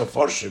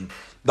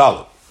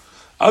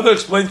 Other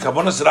explained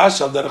Kavonas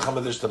Rashi al derech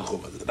HaMedrash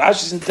Tanchuma.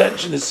 Rashi's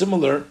intention is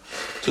similar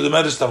to the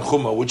Medrash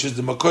Tanchuma, which is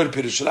the Makor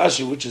Pirush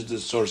Rashi, which is the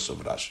source of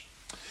Rashi.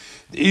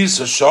 The Is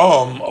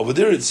Hasham, over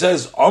there it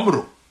says,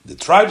 Amru, the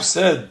tribe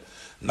said,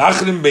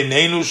 Nachrim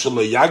beinenu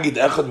shelo yagid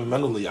echad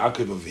mimenu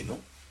leYaakov Avinu.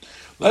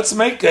 Let's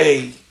make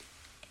a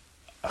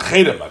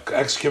cherem,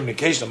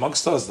 excommunication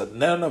amongst us that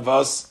none of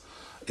us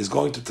is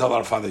going to tell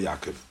our father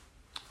Yaakov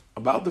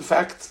about the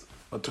fact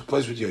what took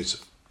place with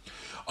Yosef.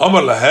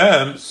 Amar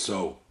lahem,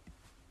 so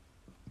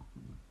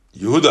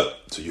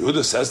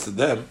Yehuda says to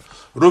them,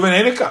 Reuven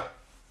Einika,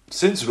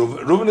 since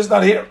Reuven is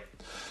not here,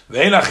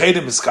 and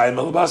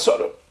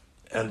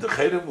the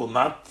cherem will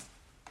not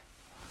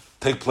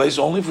take place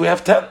only if we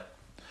have 10.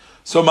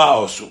 So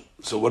ma'osu.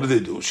 So what do they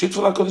do?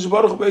 Shitful HaKadosh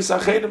Baruch Hu beis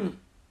HaCherem.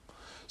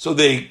 So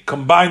they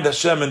combined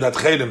Hashem and that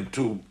cherem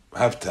to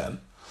have 10.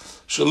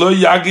 Shelo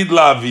yagid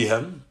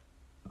la'avihem.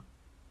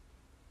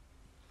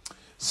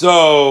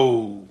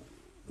 So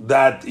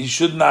that he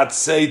should not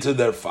say to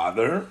their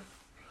father.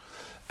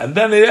 And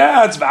then it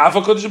adds, V'af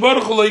HaKadosh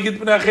Baruch Hu lo yigid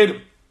b'nei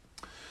HaCherem.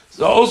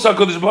 So also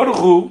HaKadosh Baruch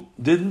Hu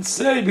didn't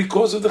say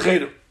because of the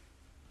cherem.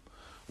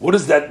 What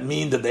does that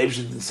mean that the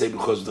Eibushter didn't say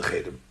because of the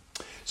Cherem?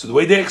 So the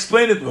way they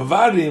explain it,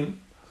 Mavarim,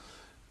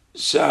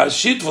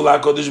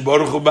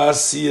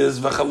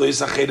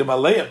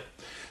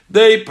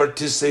 they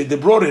participate, they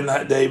brought in the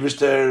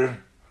Eibushter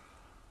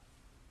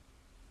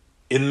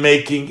in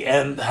making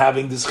and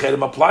having this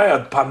Cherem apply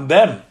upon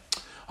them,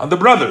 on the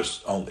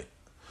brothers only.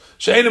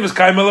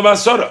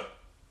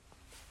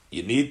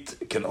 You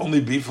can only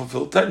be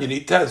fulfilled 10, you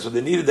need 10. So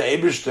they needed the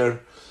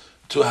Eibushter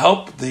to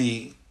help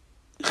the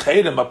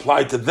Cherem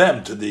apply to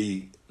them, to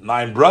the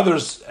 9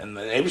 brothers, and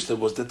the Eibushter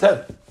was the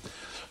 10.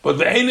 But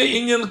that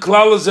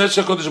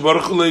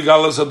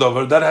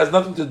has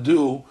nothing to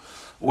do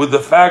with the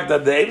fact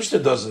that the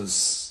Eibushter doesn't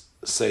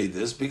say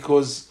this,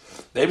 because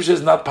the Eibushter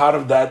is not part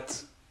of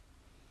that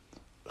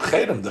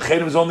Cherem. The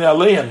Cherem is only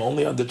Aleim,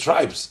 only on the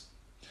tribes.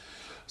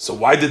 So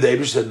why did the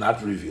Eibushter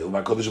not reveal?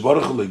 Why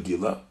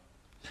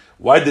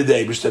did the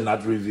Eibushter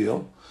not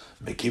reveal?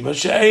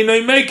 Because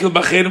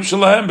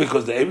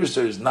the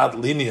Eibushter is not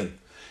lenient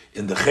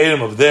in the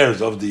Cherem of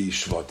theirs, of the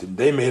Shvatim.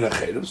 They made a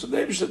Cherem, so the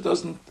Eibushter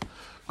doesn't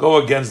go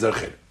against their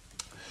Cherem.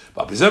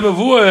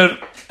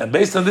 And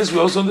based on this, we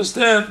also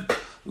understand.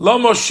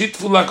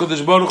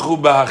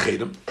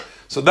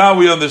 So now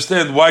we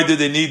understand why did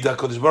they need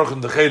HaKadosh Baruch Hu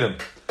in the Cherem.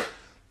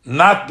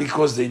 Not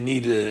because they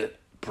need to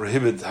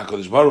prohibit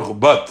HaKadosh Baruch Hu,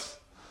 but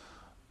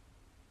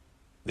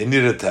they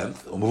need a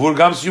 10th.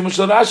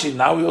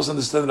 Now we also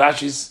understand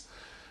Rashi's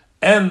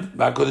and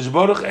HaKadosh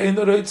Baruch Hu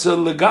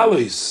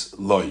legalis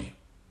loy.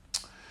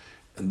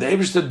 And the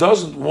Eibushter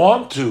doesn't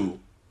want to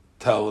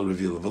tell a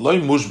reveal.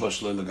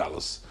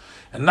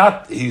 And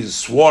not, he's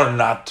sworn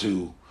not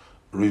to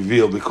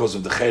reveal because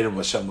of the Cherem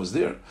Hashem was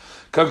there.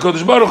 Because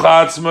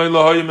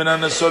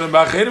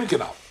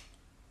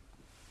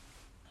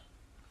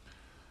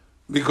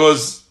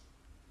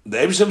the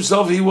Eibushter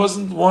himself, he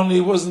wasn't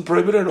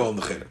prohibited on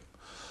the Cherem.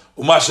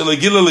 And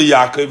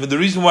the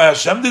reason why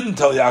Hashem didn't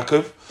tell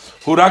Yaakov,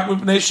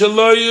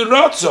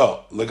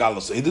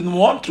 he didn't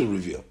want to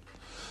reveal.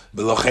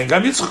 That's what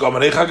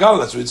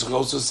Yitzchak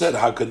also said,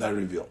 how can I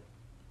reveal?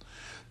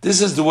 This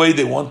is the way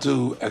they want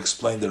to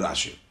explain the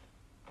Rashi.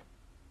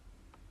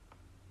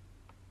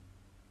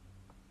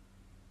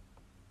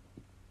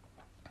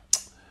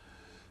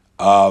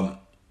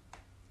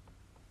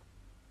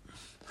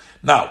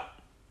 Now,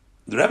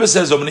 the Rebbe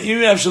says, in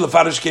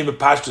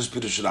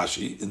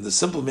the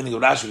simple meaning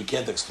of Rashi, we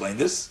can't explain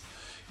this.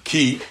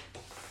 Key.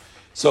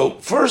 So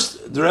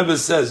first, the Rebbe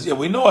says,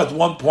 we know at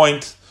one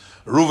point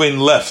Reuven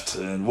left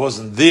and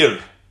wasn't there,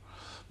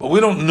 but we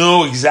don't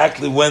know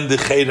exactly when the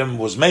Cherem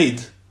was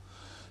made.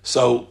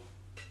 So,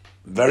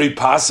 very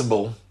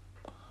possible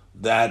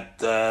that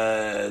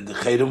the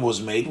Cherem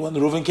was made when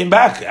Reuven came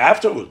back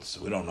afterwards.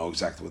 We don't know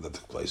exactly when that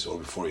took place, or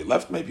before he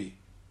left, maybe.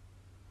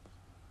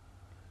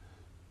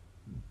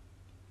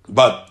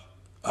 But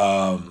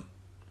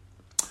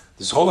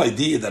this whole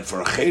idea that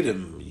for a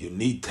Cherem you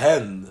need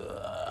 10,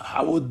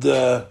 how would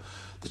the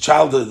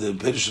child, the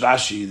Pirush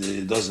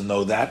Rashi, doesn't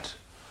know that?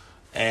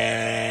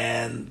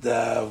 And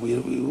we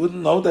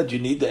wouldn't know that you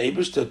need the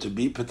Eibushter to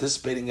be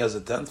participating as a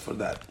 10th for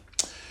that.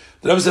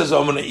 The Rebbe says,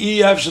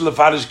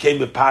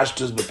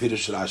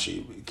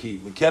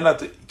 we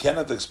cannot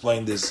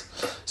explain this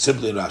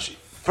simply in Rashi.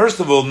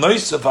 First of all, in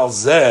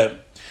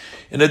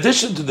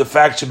addition to the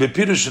fact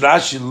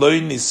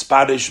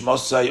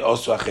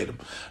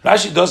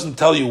Rashi doesn't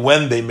tell you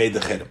when they made the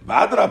Cherem.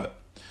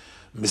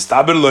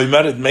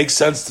 It makes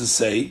sense to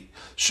say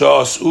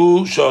that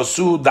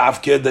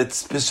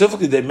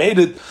specifically they made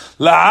it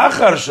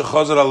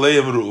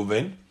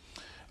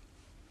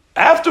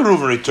after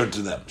Reuven returned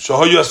to them.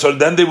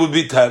 Then they would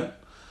be 10.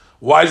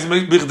 Why is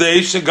it?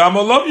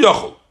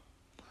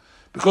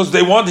 Because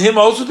they want him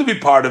also to be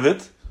part of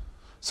it.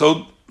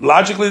 So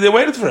logically they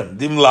waited for him.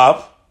 Dim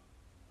lav.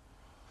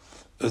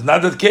 It's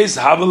not that case.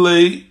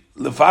 Havale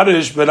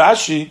lefarish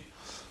berashi.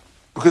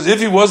 Because if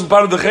he wasn't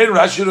part of the Cherem,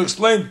 Rashi should have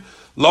explained.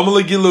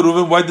 Why didn't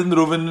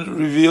Reuven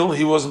reveal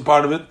he wasn't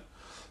part of it?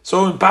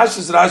 So in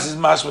Pashas Rashi's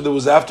mashma, there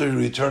was after he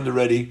returned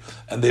already,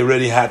 and they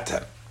already had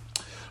 10.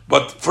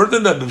 But further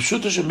than that,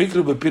 b'pshuta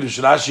shemikra b'pirush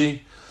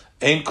Rashi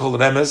ain't kol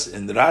remes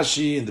in the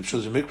Rashi in the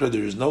pshuta shemikra.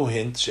 There is no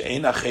hint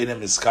she'ein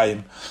acherem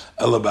iskayim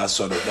ela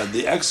ba'asora, that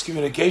the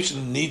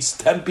excommunication needs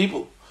 10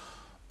 people.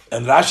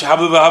 And Rashi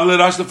havle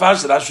Rashi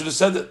lefarish. Rashi should have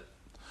said it.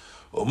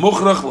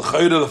 Umuchrach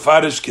l'chayre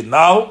lefarish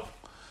kinal.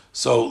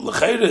 So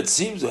l'chayre, it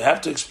seems we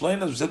have to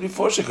explain, as we said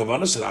before,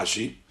 shekavanas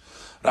Rashi.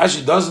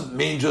 Rashi doesn't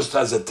mean just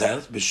as a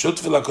 10th.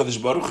 B'shutfil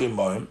HaKadosh Baruch Hu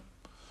imohim.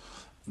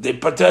 They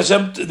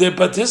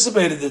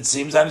participated, it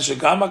seems, and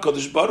Shegam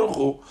HaKadosh Baruch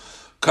Hu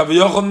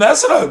Kaviyachol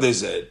Nesrach, they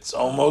said. It's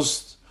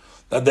almost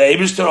that the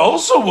Eibushter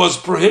also was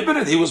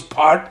prohibited. He was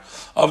part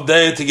of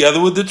together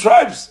with the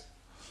tribes.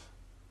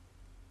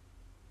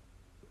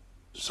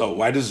 So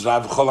why does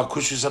Rav Chol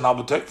HaKushis and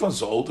Al B'tekvan?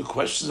 So all the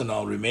questions and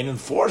I'll remain in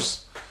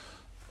force.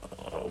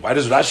 Why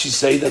does Rashi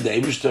say that the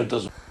Eibushter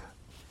doesn't?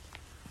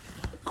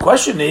 The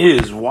question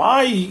is,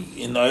 why,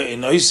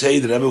 I say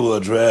the Rebbe will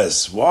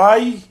address,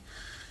 why,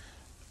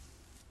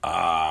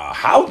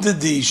 how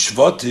did the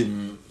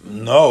Shvatim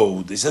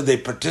know? They said they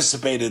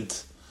participated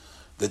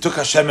They took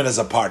Hashem in as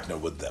a partner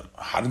with them.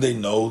 How do they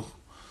know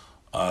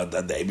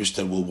that the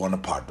Eibishter will want to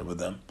partner with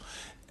them?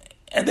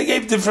 And they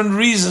gave different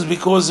reasons,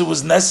 because it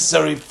was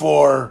necessary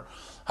for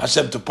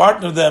Hashem to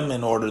partner them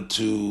in order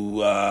to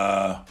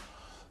the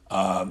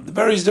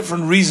various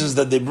different reasons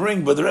that they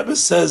bring. But the Rebbe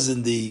says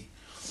in the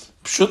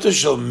Pshuta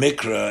Shel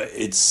Mikra,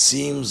 it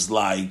seems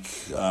like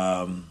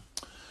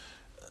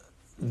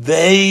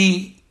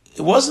it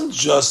wasn't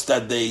just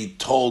that they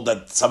told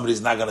that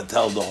somebody's not going to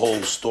tell the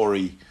whole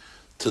story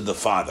to the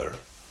father.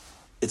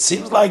 It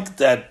seems like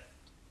that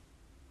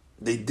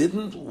they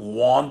didn't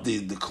want,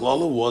 the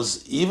Klala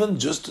was even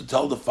just to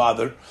tell the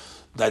father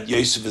that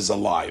Yosef is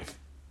alive.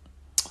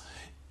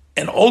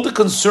 And all the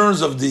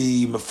concerns of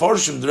the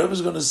Mefarshim, the Rebbe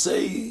is going to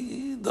say,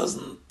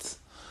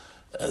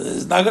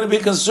 is not going to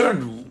be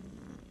concerned.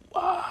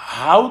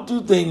 How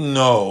do they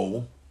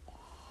know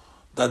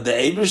that the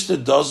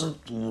Eibishter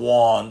doesn't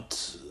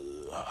want?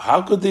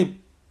 How could they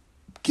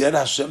get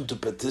Hashem to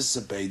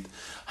participate?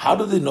 How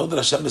do they know that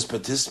Hashem is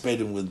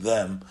participating with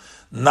them?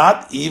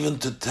 Not even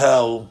to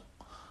tell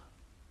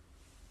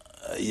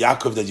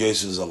Yaakov that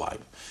Yosef is alive.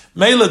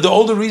 Mela, the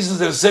older reasons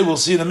they say, we'll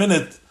see in a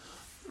minute,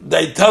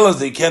 they tell us,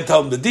 they can't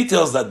tell them the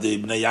details, that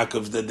the Bnei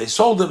Yaakov, that they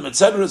sold him,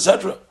 etc.,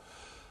 etc.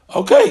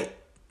 Okay,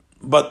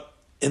 but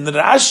in the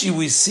Rashi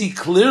we see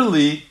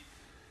clearly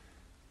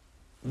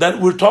that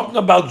we're talking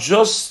about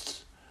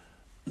just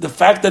the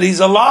fact that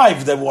he's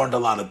alive. They weren't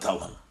allowed to tell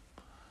him.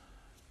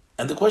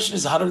 And the question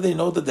is, how do they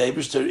know that the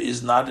Eibishter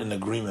is not in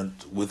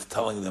agreement with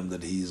telling them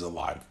that he is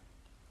alive?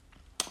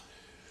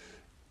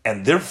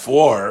 And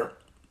therefore,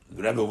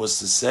 the Rebbe was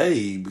to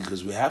say,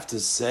 because we have to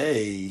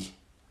say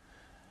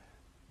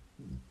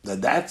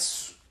that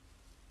that's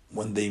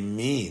when they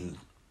mean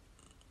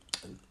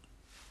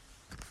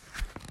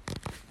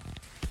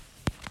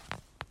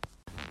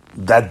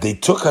that they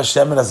took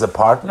Hashem as a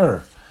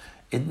partner.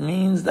 It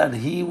means that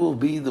he will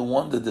be the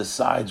one that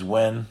decides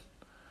when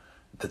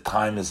the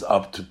time is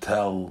up to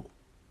tell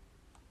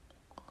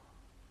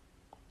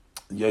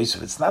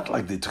Yosef. It's not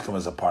like they took him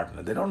as a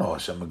partner. They don't know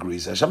Hashem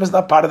agrees. Hashem is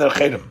not part of their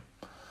chedem.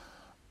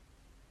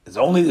 It's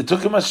only they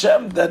took him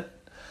Hashem, that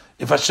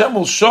if Hashem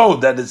will show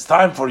that it's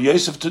time for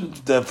Yosef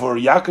for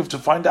Yaakov to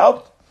find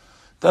out,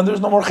 then there's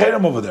no more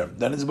chedem over there.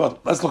 Then it's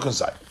about, let's look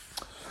inside.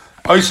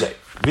 I say,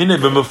 they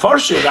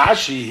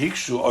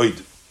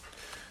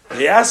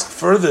ask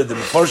further the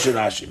Mefarshei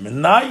Rashi,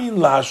 Menayin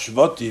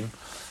la'ashvatim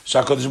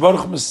sha'kadosh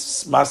baruch hu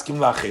maskim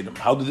la'chedem.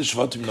 How do the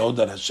Shvatim know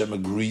that Hashem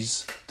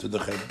agrees to the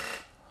chedem?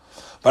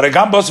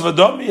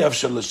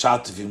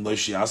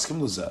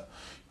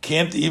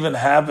 Can't even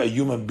have a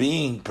human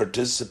being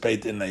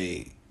participate in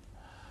a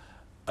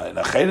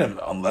chedem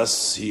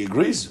unless he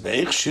agrees.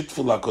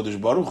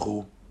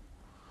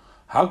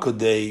 How could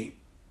they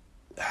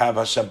have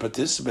Hashem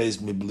participate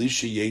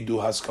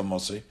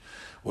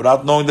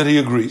without knowing that he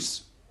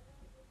agrees?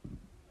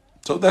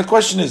 So that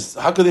question is,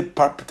 how could they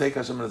take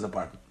Hashem as a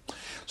partner?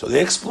 So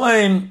they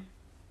explain,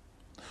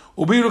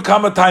 Ubiru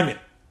kama timing.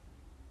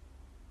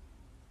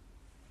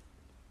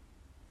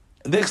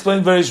 And they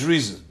explain various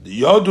reasons.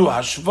 The Yodu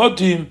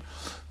Hashvatim,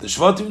 the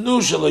Shvatim knew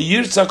Shala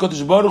Yirtza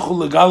Kodesh Baruch Hu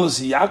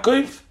Legalos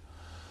Yaakov,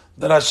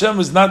 that Hashem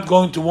is not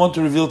going to want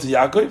to reveal to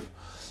Yaakov,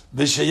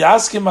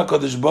 V'sheyaskim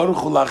HaKodesh Baruch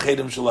Hu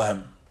La'chedem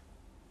Shalahem.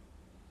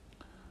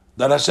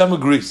 That Hashem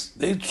agrees.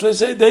 They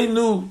say they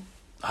knew.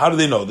 How do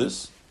they know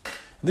this?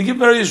 They give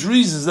various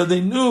reasons that they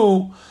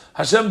knew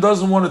Hashem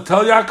doesn't want to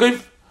tell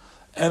Yaakov,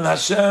 and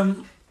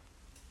Hashem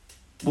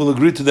will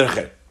agree to their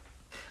ched.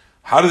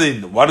 How do they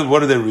know? What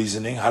are their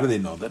reasoning? How do they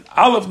know that?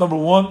 Aleph, number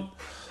one,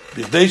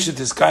 in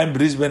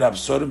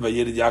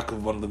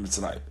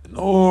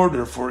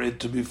order for it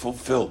to be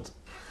fulfilled,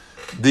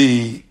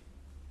 the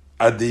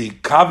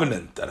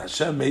covenant that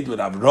Hashem made with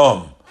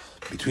Avram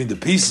between the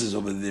pieces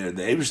over there,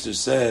 the Eibishter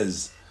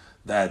says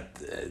that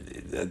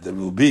there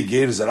will be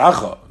Geir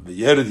Zaracha,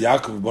 Yered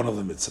Yaakov, one of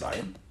the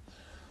Mitzrayim.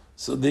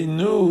 So they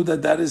knew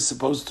that is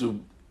supposed to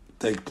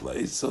take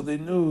place. So they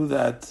knew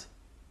that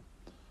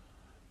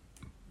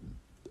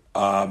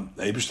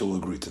Eibishter will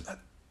agree to that.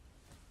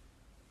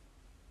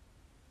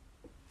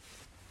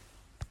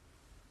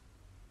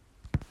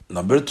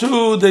 Number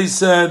two, they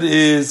said,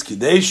 is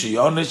Kideshi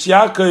Yonesh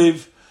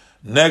Yaakov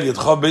Neged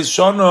Chabes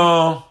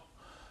Shono.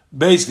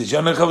 Basically,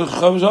 Yonesh Chabes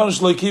Shono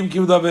Shloikim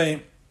Kivdaveim.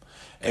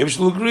 Eibishter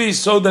will agree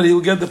so that he will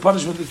get the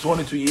punishment of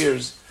 22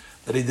 years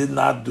that he did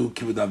not do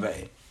Kivud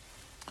Aveim.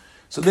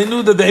 So they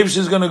knew that the Eibishter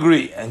is going to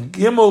agree. And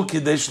Gimel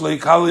Kidesh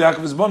Leikal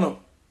Yaakov is Bono.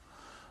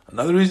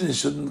 Another reason he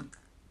shouldn't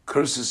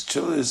curse his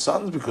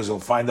sons, because he'll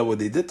find out what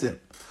they did to him.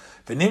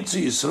 So it turns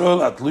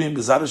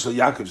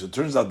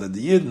out that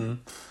the Yidden,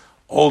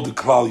 all the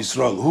Klal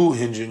Yisrael, who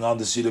hinging on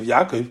the seed of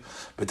Yaakov,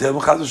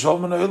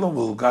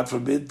 will, God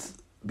forbid,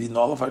 be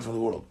nullified from the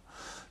world.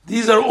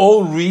 These are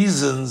all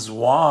reasons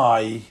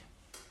why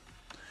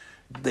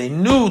they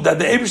knew that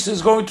the Eibishter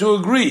is going to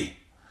agree.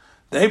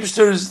 The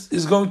Eibishter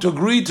is going to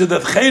agree to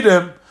that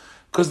chedem,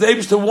 because the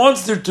Eibishter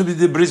wants there to be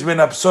the bris ben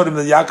absorim,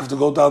 that Yaakov to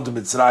go down to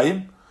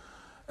Mitzrayim,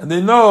 and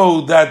they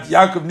know that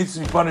Yaakov needs to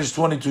be punished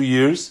 22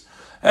 years,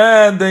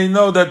 and they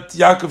know that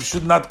Yaakov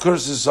should not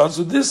curse his son.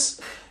 So this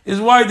is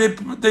why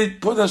they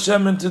put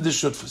Hashem into the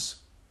shutfas.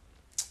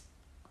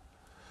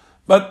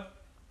 But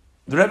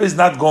the Rebbe is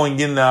not going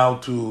in now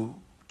to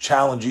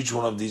challenge each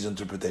one of these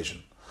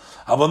interpretations.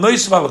 In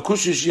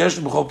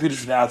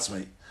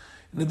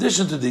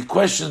addition to the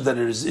questions that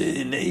is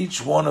in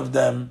each one of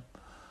them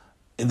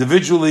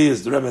individually,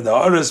 as the Rebbe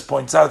Da'aris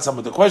points out some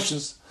of the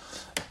questions,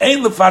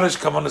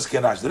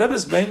 the Rebbe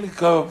is mainly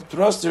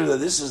trusted that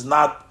this is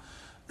not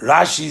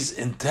Rashi's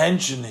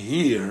intention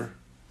here,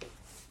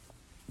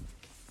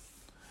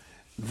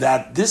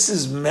 that this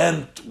is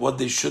meant what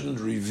they shouldn't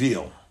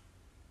reveal.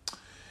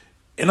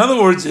 In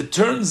other words, it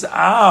turns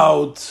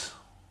out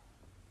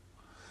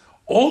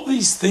all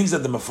these things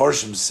that the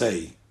Mefarshim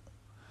say,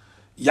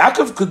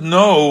 Yaakov could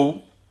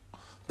know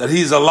that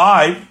he's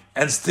alive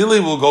and still he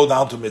will go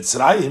down to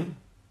Mitzrayim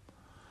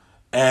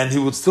and he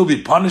would still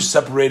be punished,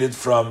 separated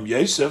from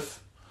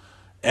Yosef,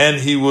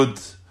 and he would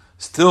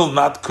still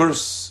not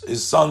curse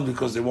his son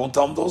because they won't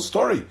tell him the whole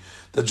story.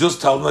 They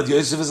just tell him that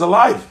Yosef is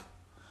alive.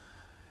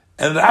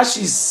 And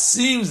Rashi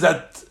seems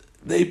that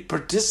they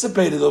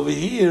participated over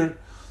here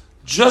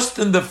just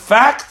in the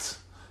fact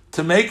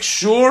to make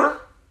sure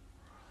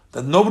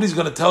that nobody's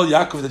going to tell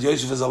Yaakov that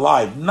Yosef is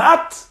alive.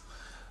 Not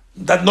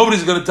that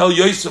nobody's going to tell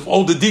Yosef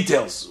all the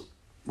details,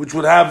 which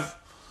would have,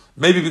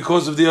 maybe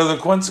because of the other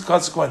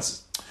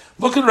consequences.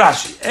 Look at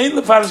Rashi.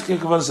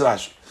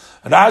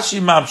 Rashi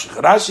mamshich.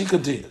 Rashi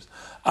continues.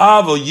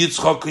 Avo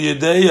Yitzchak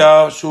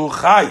Yedeya Shu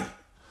Chai.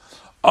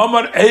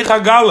 Omar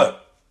Eicha Gala.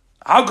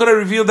 How could I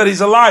reveal that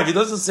he's alive? He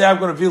doesn't say I'm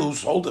going to reveal who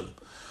sold him.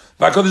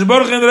 He doesn't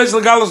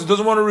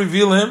want to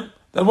reveal him.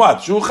 Then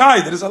what? Shu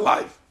Chai, that is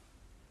alive.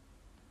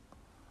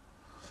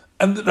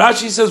 And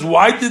Rashi says,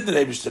 why did the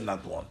Eibishter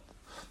not want?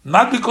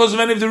 Not because of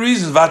any of the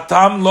reasons.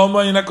 Vatam Loma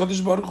in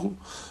HaKadosh Baruch Hu.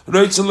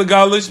 It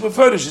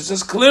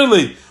says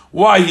clearly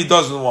why he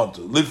doesn't want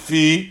to.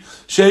 Lifi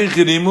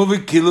Sheichirimu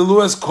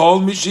v'kilalu as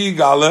called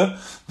Mishigala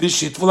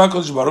v'shitful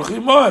HaKadosh Baruch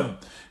Hu.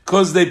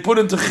 Because they put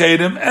into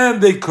Chedim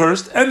and they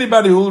cursed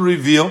anybody who will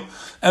reveal,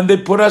 and they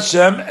put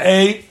Hashem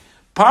a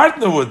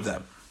partner with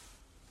them.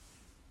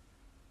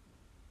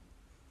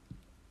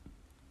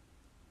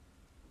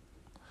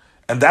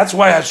 And that's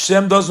why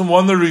Hashem doesn't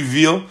want to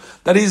reveal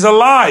that he's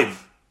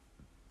alive.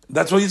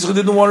 That's why Yitzchak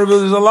didn't want to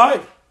reveal he's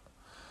alive.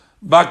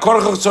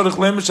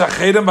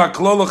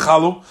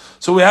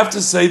 So we have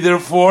to say,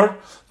 therefore,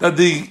 that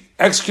the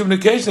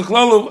excommunication, the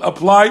klal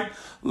applied,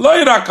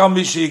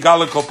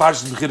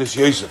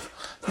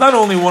 not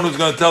only one who's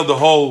going to tell the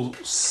whole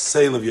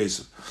sale of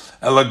Yosef,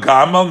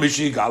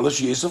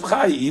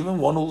 even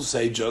one who will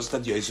say just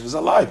that Yosef is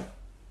alive.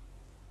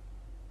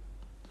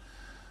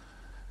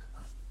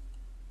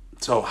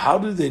 So how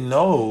do they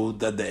know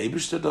that the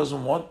Eibishter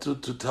doesn't want to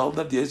tell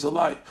that Yosef is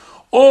alive?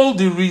 All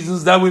the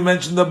reasons that we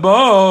mentioned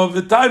above,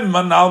 the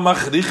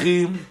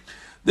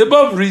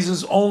above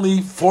reasons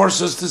only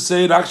force us to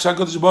say the Eibishter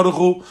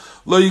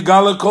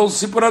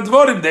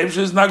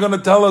is not going to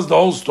tell us the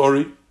whole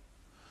story.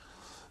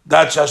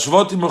 That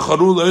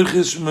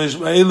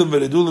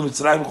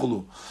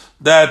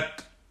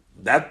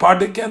that part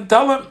they can't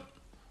tell him.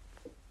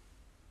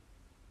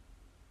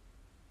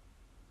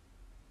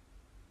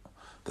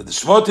 That the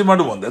Shvatim are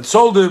the one that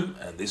sold him,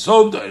 and they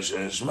sold the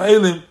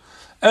Ishmaelim,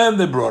 and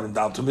they brought him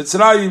down to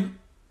Mitzrayim.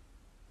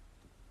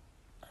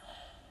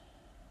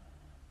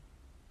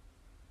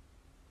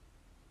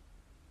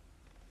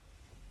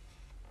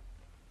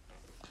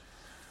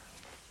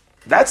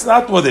 That's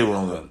not what they were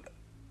on.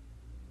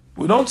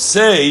 We don't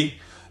say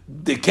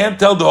they can't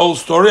tell the whole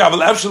story.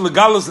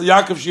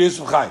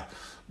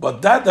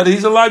 But that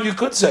he's alive, you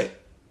could say.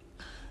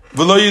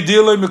 They're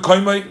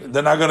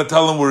not going to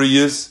tell him where he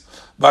is.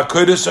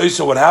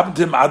 So what happened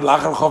to him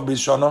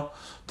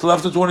till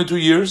after 22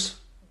 years?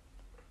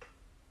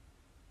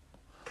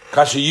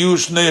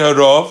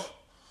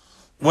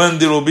 When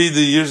there will be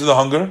the years of the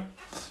hunger.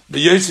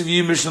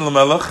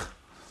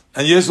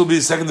 And Yosef will be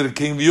the secondary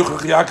king. And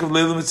Yaakov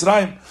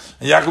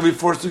will be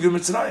forced to give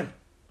Mitzrayim.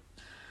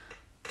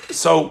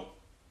 So,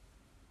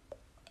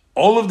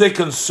 all of their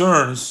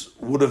concerns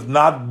would have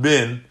not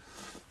been,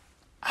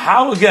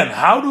 how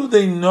do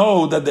they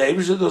know that the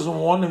Eibishter doesn't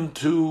want him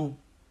to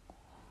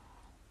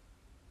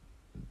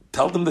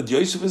tell them that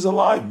Yosef is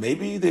alive?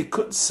 Maybe they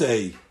could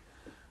say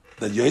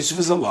that Yosef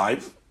is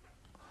alive.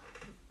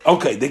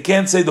 Okay, they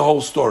can't say the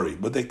whole story,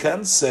 but they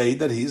can say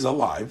that he's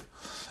alive.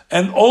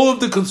 And all of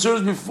the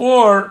concerns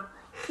before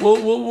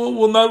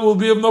will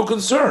be of no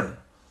concern.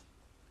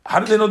 How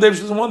do they know the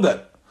Eibishter doesn't want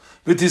that?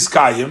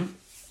 V'tiskayim,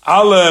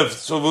 Aleph,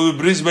 so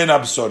bris bein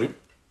absorim,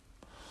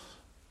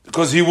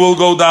 because he will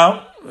go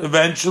down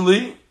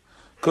eventually,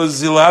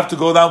 because he'll have to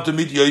go down to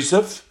meet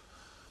Yosef.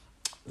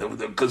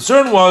 The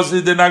concern was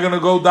that they're not going to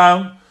go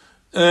down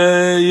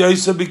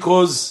Yosef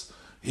because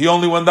he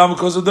only went down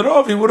because of the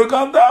Rov. He would have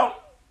gone down.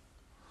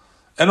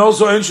 And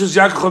also, Enshus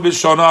Yaakov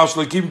B'Shana,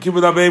 Ashlekim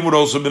Kibud Aveim would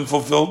also have been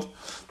fulfilled.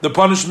 The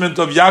punishment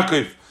of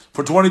Yaakov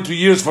for 22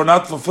 years for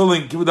not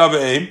fulfilling Kibud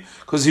Aveim,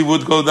 because he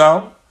would go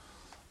down.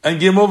 And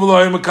he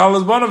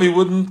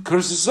wouldn't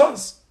curse his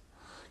sons.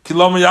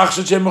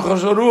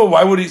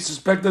 Why would he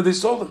suspect that they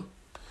sold him?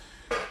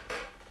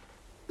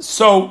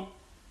 So,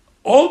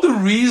 all the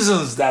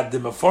reasons that the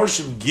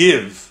Mefarshim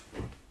give,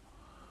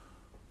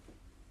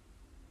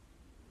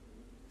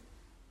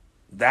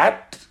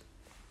 that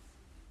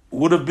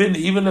would have been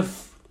even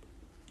if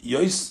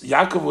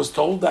Yaakov was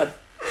told that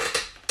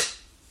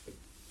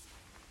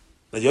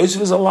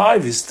Yosef is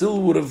alive, he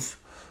still would have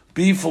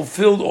be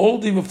fulfilled all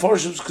the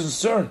Mefarshim's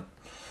concern.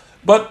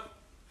 But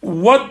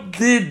what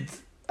did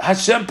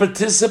Hashem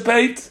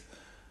participate?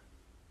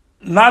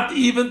 Not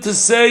even to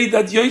say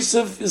that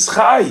Yosef is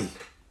Chai,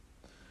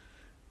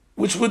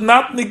 which would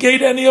not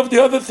negate any of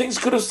the other things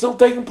could have still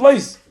taken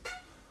place.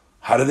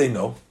 How do they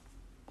know?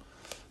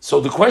 So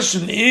the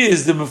question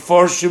is, the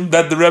Mefarshim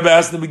that the Rebbe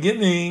asked in the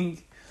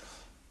beginning,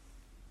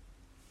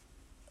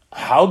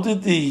 how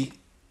did the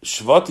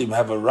Shvatim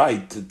have a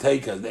right to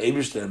take the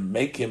Eibishter and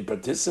make him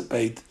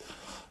participate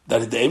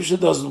that the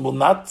Eibishter will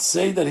not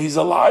say that he's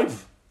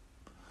alive?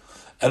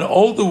 And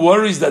all the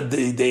worries that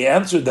they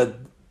answered that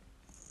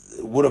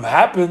would have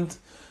happened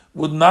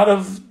would not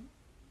have,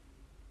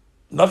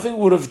 nothing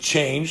would have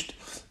changed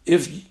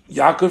if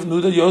Yaakov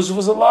knew that Yosef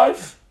was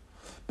alive.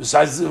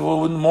 Besides, we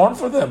wouldn't mourn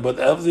for them, but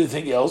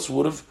everything else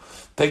would have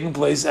taken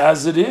place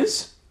as it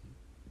is.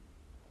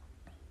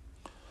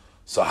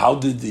 So how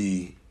did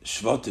the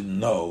Shvatim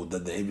know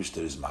that the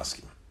Eibishter is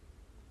maskim?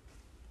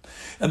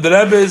 And the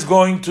Rebbe is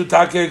going to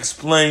Taka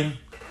explain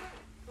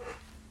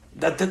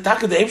that the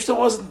Eibishter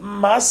wasn't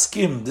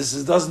maskim. This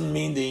doesn't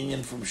mean the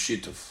Inyan from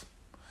Shituf.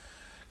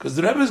 Because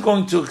the Rebbe is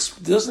going to,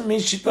 doesn't mean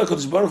Shitla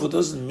Kodesh Baruch Hu,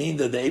 doesn't mean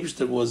that the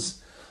Eibishter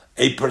was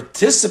a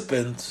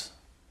participant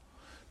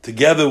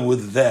together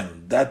with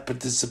them. That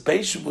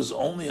participation was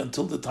only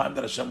until the time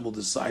that Hashem will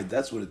decide.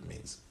 That's what it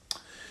means.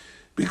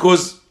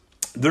 Because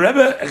the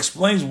Rebbe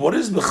explains what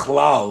is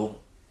Bechlal.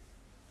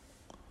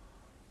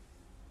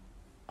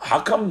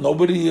 How come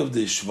nobody of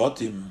the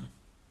Shvatim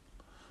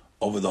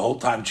over the whole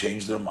time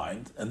changed their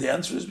mind? And the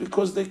answer is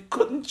because they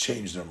couldn't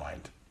change their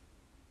mind.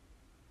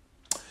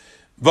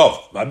 To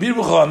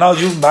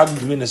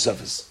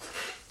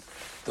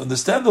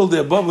understand all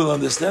the above, we'll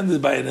understand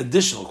it by an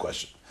additional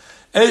question.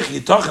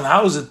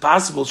 How is it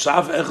possible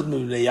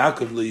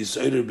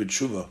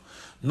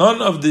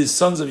none of the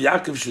sons of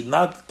Yaakov should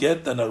not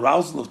get an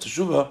arousal of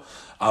Teshuvah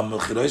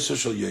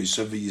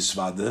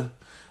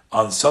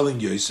on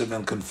selling Yosef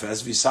and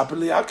confess v'saper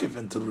Yaakov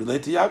and to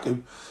relate to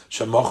Yaakov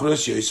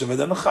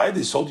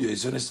they sold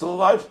Yosef and he's still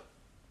alive.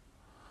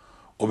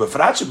 We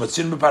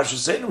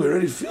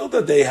already feel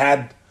that they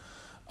had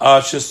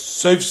that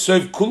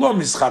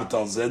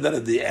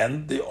at the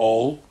end they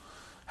all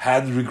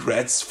had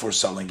regrets for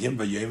selling him.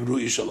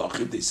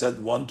 They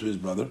said one to his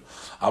brother,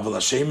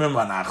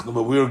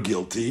 but we were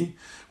guilty.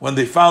 When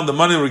they found the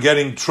money, they were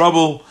getting in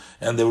trouble,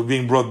 and they were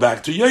being brought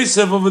back to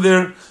Yosef over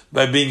there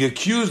by being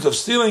accused of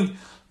stealing.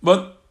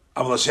 But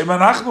for our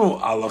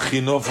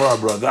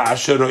brother,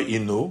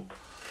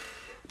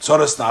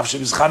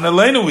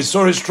 we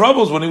saw his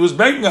troubles when he was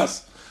begging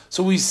us.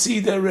 So we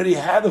see they already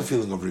had a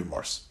feeling of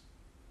remorse.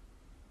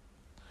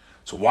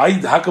 So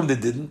how come they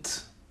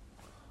didn't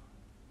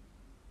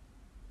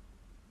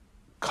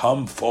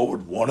come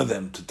forward, one of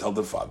them, to tell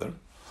their father?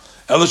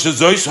 But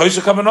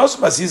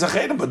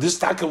this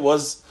taka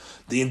was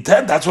the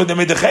intent. That's why they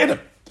made the chedem.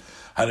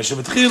 In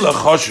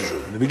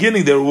the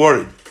beginning, they were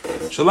worried.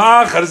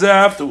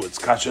 Afterwards,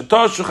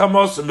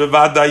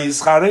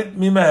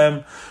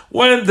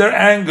 when their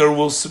anger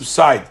will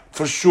subside,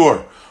 for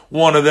sure,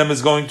 one of them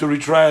is going to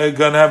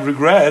have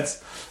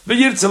regrets. And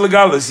it's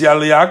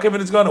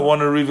going to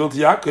want to reveal to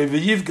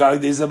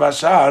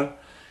Yaakov,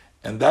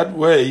 and that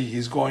way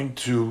he's going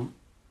to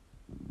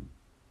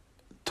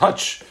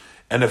touch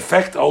and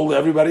affect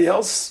everybody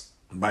else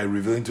by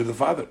revealing to the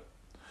father.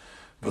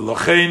 And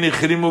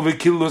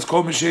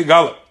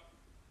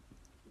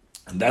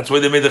that's why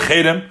they made the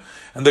chedem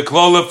and the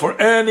klola for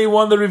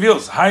anyone that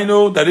reveals.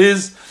 Hainu, that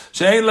is,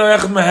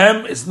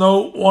 it's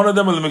no one of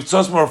them,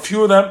 or a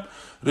few of them,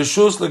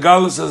 Rishus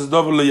legalis as a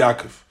dover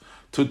leYaakov,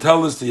 to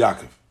tell this to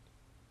Yaakov.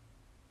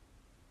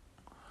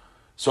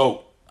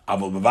 So,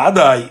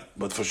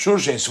 but for sure,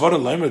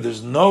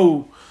 there's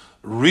no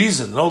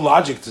reason, no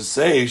logic to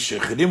say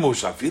that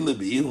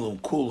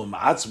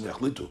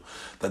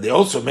they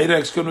also made an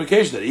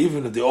excommunication, that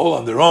even if they all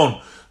on their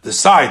own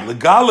decide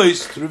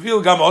legalis to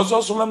reveal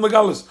also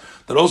legalis,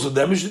 that also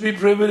them should be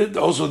prohibited,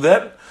 also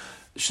them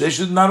they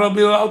should not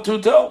be allowed to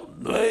tell.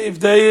 If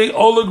they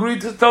all agree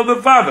to tell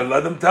their father,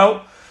 let them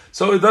tell.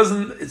 So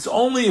it's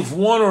only if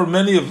one or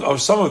many or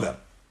some of them.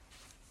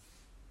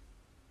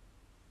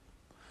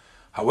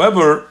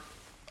 However,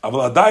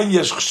 but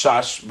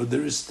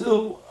there is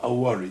still a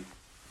worry.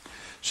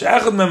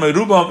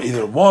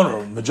 Either one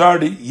or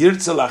majority, they'll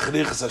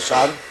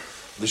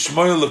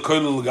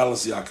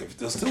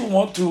still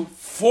want to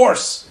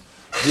force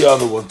the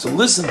other one to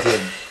listen to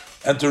him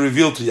and to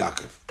reveal to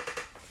Yaakov.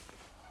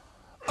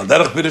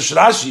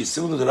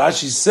 Similar to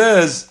Rashi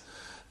says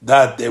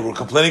that they were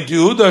complaining to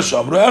Yehuda,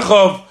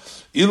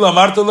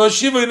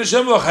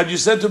 had you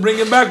said to bring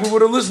him back, we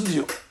would have listened to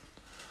you.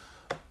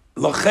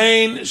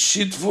 L'chein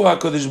shitfu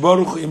HaKadosh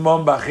Baruch Hu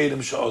imam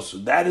b'achedim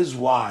she'osu. That is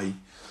why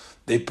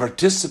they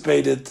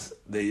participated,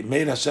 they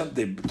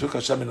took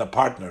Hashem in a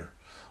partner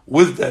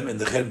with them in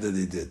the chedim that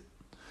they did.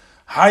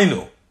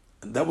 Hainu.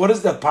 What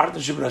does that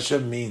partnership with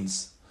Hashem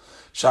means?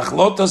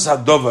 Shachlotas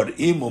hadovar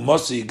im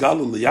umosi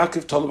yigalu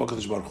liYaakov tolu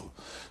HaKadosh Baruch Hu.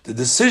 The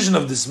decision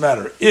of this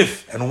matter,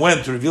 if and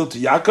when to reveal to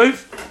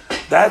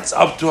Yaakov, that's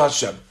up to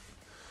Hashem.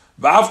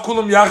 V'av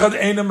kulam yachad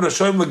einam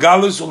rashoim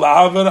legalus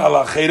ula'aver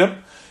ala chedim.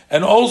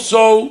 And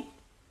also,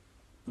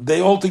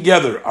 they all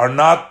together are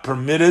not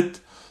permitted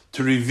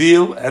to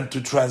reveal and to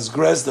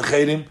transgress the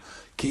chedim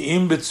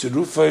ki'im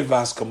b'tzirufei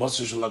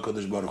v'haskamosu shel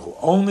HaKadosh Baruch Hu.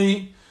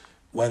 Only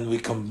when we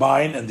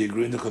combine and they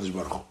agree in the HaKadosh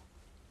Baruch Hu.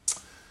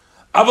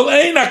 Aval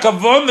ein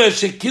hakavone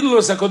shekilu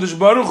es HaKadosh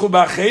Baruch Hu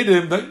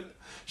b'achedim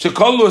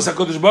shekolu es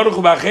HaKadosh Baruch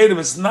Hu b'achedim.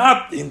 It's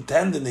not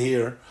intended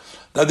here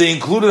that they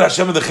included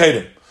Hashem in the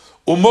chedim.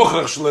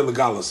 Umochrach shlei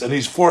legalus, and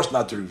he's forced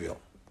not to reveal.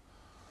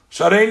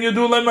 Sharein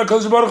yudu leim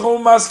HaKadosh Baruch Hu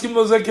maskim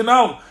lo zeh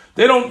kinal.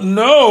 They don't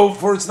know,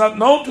 for it's not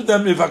known to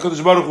them if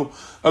HaKadosh Baruch Hu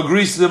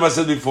agrees to them, I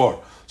said before.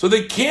 So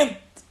they can't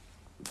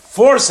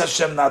force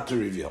Hashem not to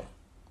reveal.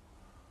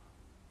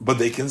 But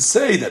they can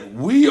say that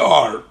we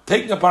are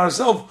taking upon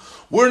ourselves,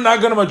 we're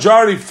not going to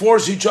majority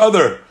force each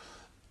other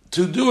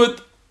to do it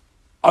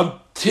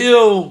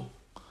until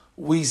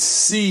we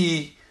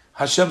see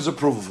Hashem's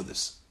approval for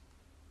this.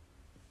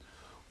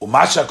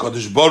 Umasha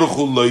HaKadosh Baruch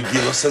Hu lo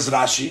yigilo, says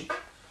Rashi.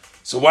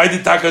 So why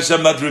did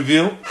Hashem not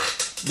reveal?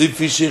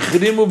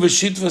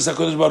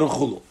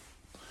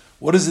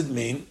 What does it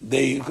mean?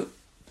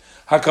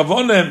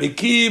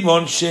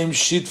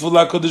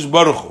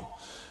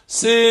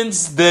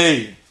 Since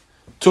they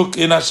took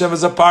in Hashem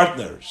as a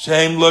partner,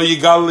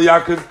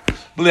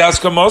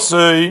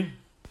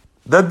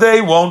 that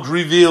they won't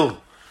reveal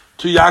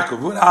to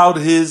Yaakov without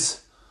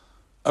his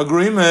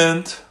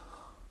agreement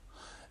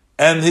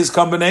and his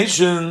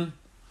combination.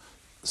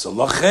 So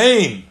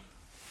lachein.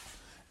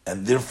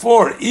 And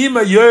therefore,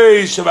 therefore,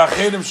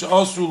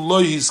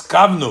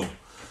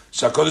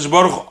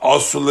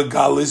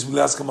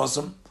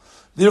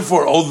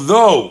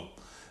 although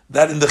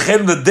that in the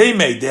chedim that they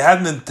made, they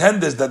hadn't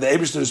intended that the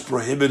Eibishter is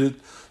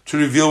prohibited to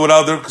reveal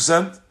without their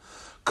consent,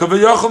 Hashem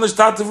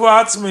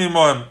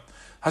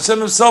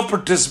himself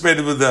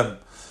participated with them.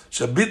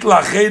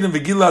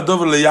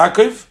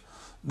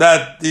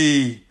 That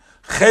the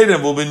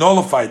chedim will be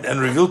nullified and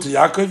revealed to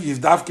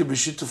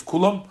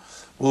Yaakov,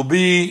 will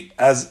be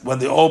as when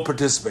they all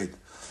participate.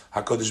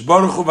 HaKadosh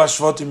Baruch Hu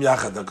v'Shvatim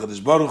yachad.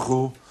 HaKadosh Baruch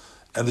Hu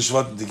and the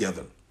Shvatim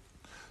together.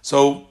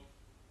 So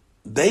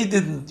they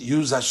didn't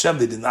use Hashem.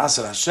 They didn't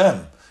ask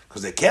Hashem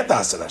because they can't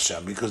ask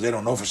Hashem because they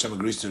don't know if Hashem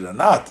agrees to it or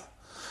not.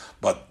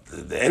 But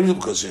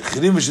because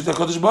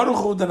HaKadosh Baruch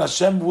Hu, then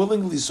Hashem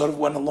willingly sort of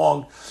went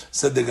along,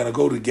 said they're going to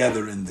go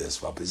together in this.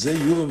 So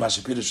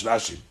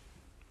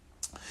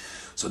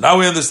now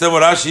we understand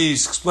what Rashi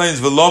explains.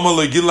 V'loma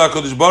lo yigil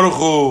HaKadosh Baruch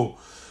Hu.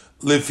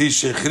 So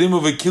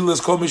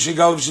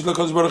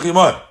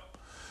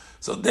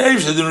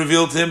Dave didn't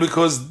reveal to him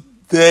because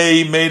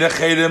they made a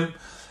chedim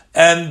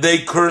and they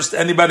cursed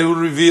anybody who would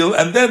reveal,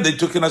 and then they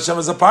took in Hashem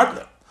as a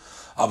partner.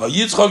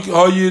 Yitzchak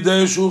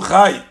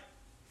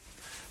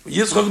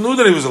knew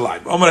that he was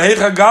alive.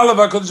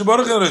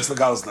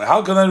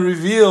 How can I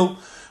reveal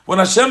when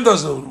Hashem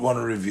doesn't want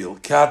to reveal?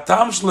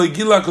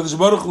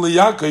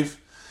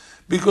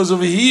 Because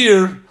over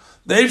here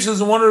the Eibush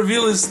doesn't want to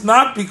reveal. It's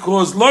not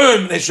because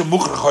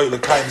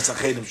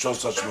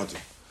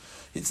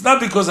it's not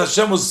because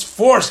Hashem was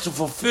forced to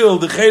fulfill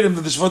the chedim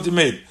that the Shvatim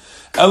made.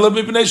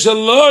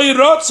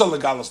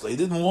 He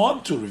didn't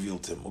want to reveal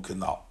to him. Okay,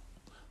 now,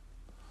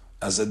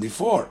 as I said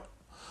before,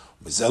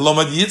 from this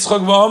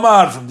Yitzchak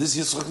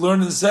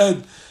learned and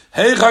said,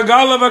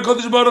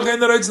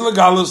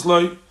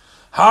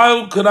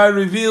 how could I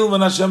reveal when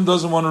Hashem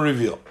doesn't want to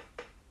reveal?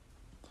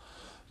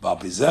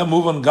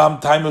 Move on Gam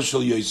Taimer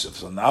Shel Yosef.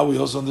 So now we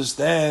also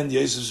understand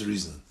Yosef's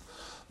reason.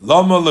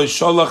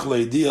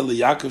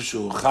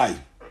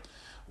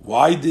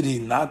 Why did he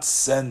not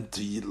send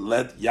to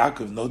let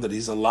Yaakov know that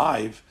he's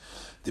alive?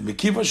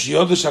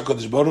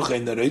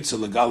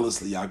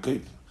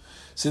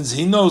 Since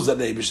he knows that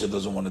the Eibishter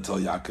doesn't want to tell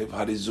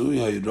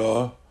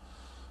Yaakov,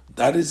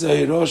 that is a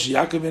hirosh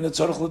Yaakov in a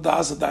tzorach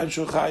l'das adayin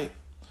shulchai.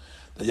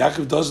 That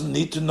Yaakov doesn't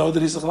need to know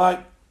that he's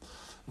alive.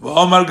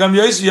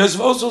 Yosef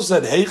also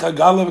said,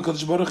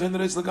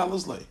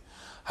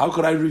 how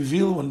could I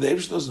reveal when the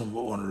Eibishter doesn't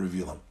want to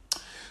reveal him?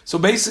 So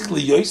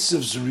basically,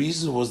 Yosef's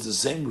reason was the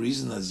same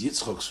reason as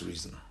Yitzchak's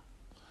reason.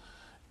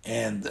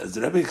 And as the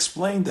Rebbe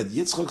explained, that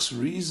Yitzchak's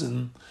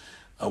reason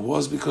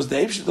was because the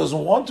Eibishter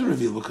doesn't want to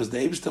reveal, because the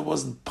Eibishter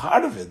wasn't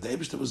part of it. The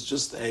Eibishter was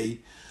just the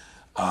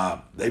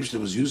Eibishter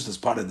was used as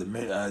part of the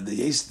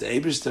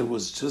Eibishter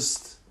was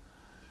just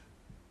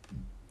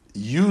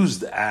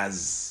used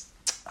as,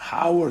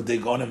 how are they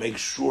going to make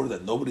sure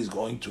that nobody's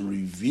going to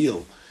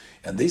reveal?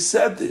 And they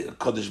said,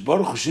 Kodesh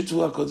Baruch Hu,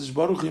 Shitvu HaKodesh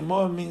Baruch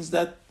Hu means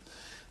that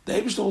the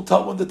The Eibishter will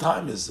tell when the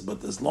time is.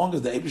 But as long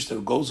as the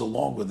Eibishter goes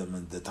along with him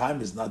and the time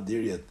is not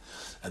there yet,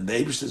 and the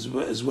Eibishter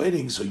is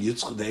waiting, so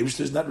Yitzchak, the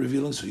Eibishter is not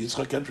revealing, so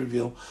Yitzchak can't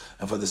reveal,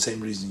 and for the same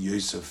reason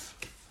Yosef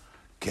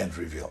can't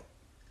reveal.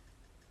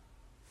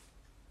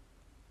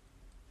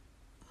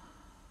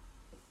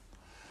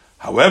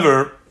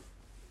 However,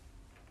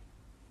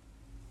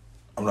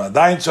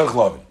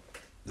 the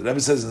Rebbe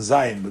says in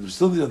Zion, but we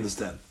still need to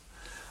understand.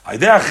 The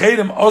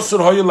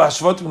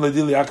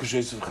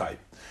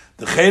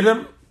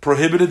Chedem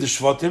prohibited the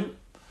Shvatim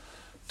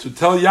to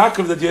tell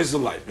Yaakov that Yosef is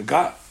alive.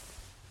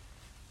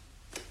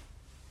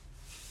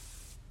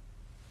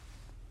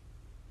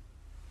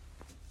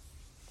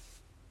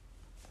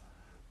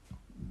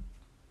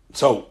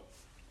 So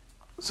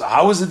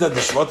how is it that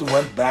the Shvatim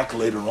went back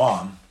later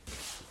on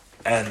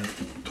and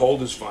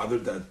told his father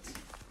that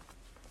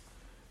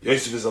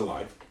Yosef is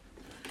alive?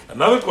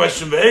 Another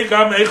question,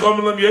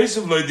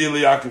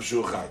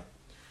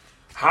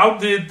 how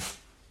did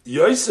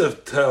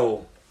Yosef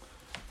tell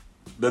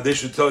that they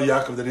should tell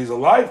Yaakov that he's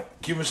alive?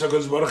 The Eibush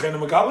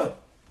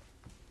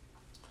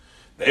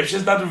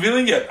is not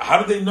revealing yet.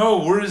 How do they know?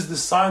 Where is the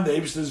sign the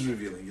Eibush is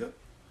revealing yet?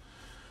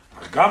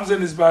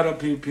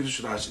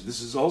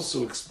 This is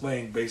also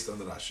explained based on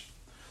the Rashi.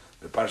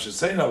 The Parsha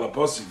saying al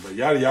Aposik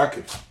Vayar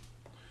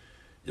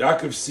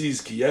Yaakov sees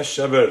ki yesh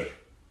shaver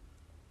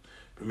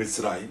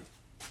b'Mitzrayim.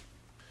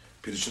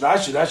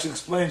 Rashi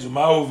explains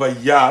Umahu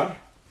Vayar.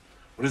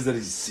 What is that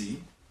he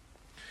see?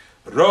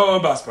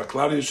 Rob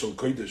Aspaklaria Shel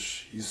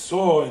Kodesh. He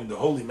saw in the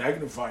holy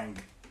magnifying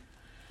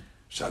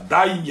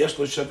Shadayin yesh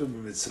lo shaver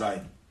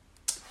b'Mitzrayim,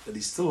 that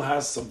he still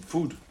has some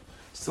food.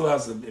 Still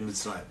has them in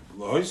Mitzrayim.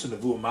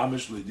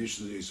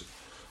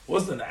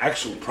 Wasn't an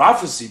actual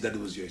prophecy that it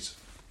was Yosef.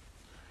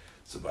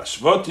 So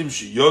Bashvatim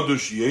sheyodu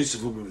sheYosef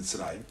hu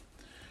b'Mitzrayim,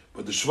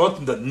 but the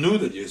Shvatim that knew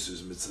that Yosef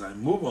is in Mitzrayim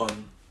move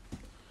on.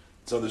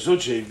 So the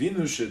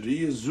sheivinu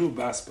sheriyazu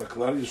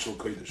b'aspaklaria shel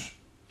kodesh.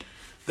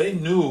 They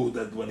knew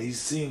that when he's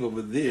seeing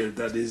over there,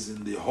 that is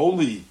in the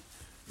holy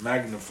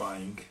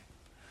magnifying,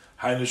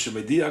 Hainu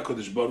shemediya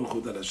kodesh baruch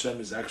hu, that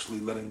Hashem is actually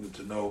letting them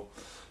to know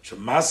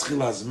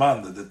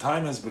that the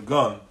time has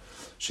begun.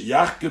 They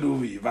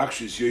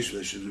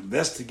should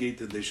investigate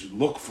and they should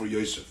look for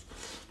Yosef.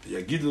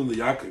 And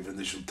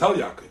they should tell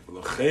Yaakov.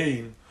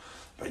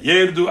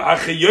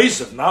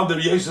 Now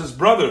they're Yosef's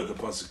brother, the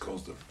Pasuk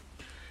calls them.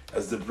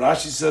 As the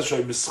Rashi says,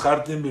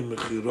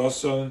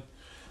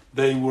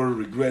 they were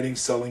regretting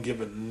selling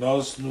him, and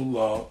Nosnu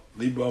La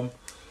Libam.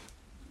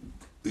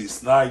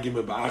 As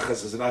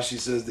Rashi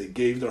says, they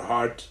gave their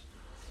heart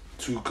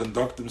to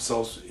conduct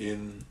themselves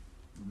in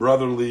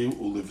brotherly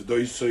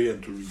ulivdoisoy,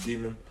 and to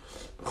redeem him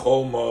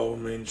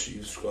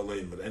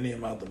but any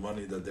amount of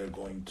money that they're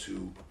going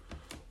to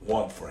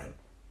want for him.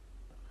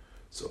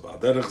 So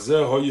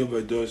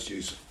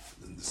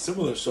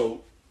similar,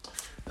 so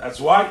that's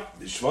why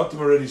the Shvatim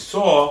already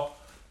saw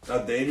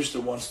that the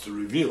Eibishter wants to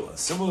reveal. And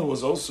similar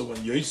was also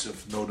when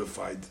Yosef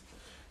notified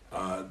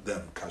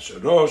them,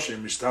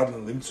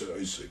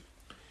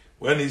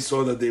 when he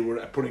saw that they were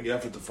putting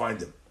effort to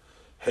find him.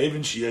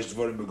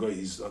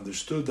 He's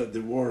understood that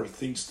there were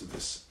things to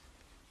this.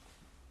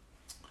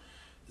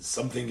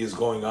 Something is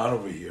going on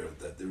over here,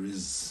 that there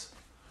is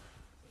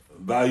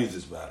value to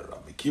this matter.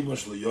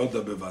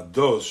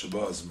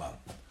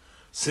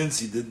 Since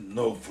he didn't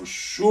know for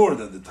sure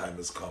that the time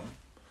has come,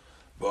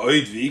 mainly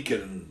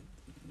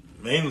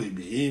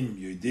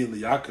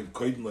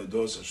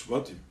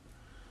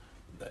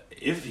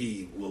if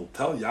he will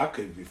tell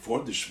Yaakov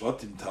before the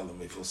Shvatim tell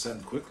him, if he'll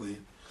send quickly,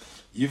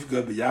 so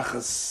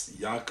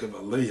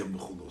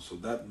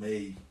that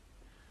may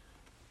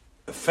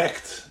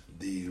affect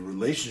the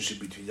relationship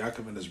between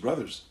Yaakov and his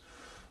brothers.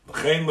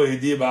 That's why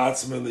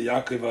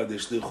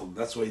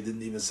he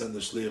didn't even send the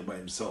shliach by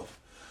himself.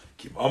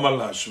 He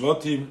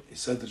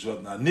said to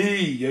Shvatim,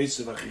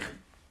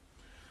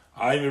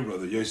 I am your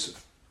brother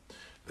Yosef.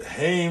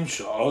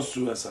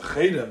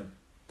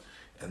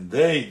 And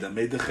they that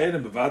made the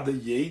chedem,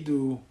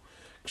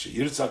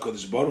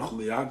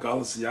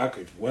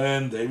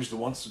 when the Eibishter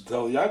wants to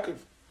tell Yaakov,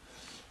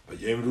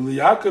 they will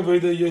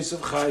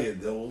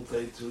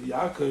say to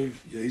Yaakov,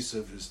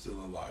 Yosef is still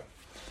alive.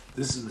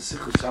 This is the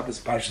Sichos Shabbos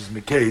Parshas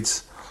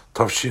Miketz,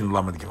 Tavshin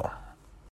Lamed Gimel.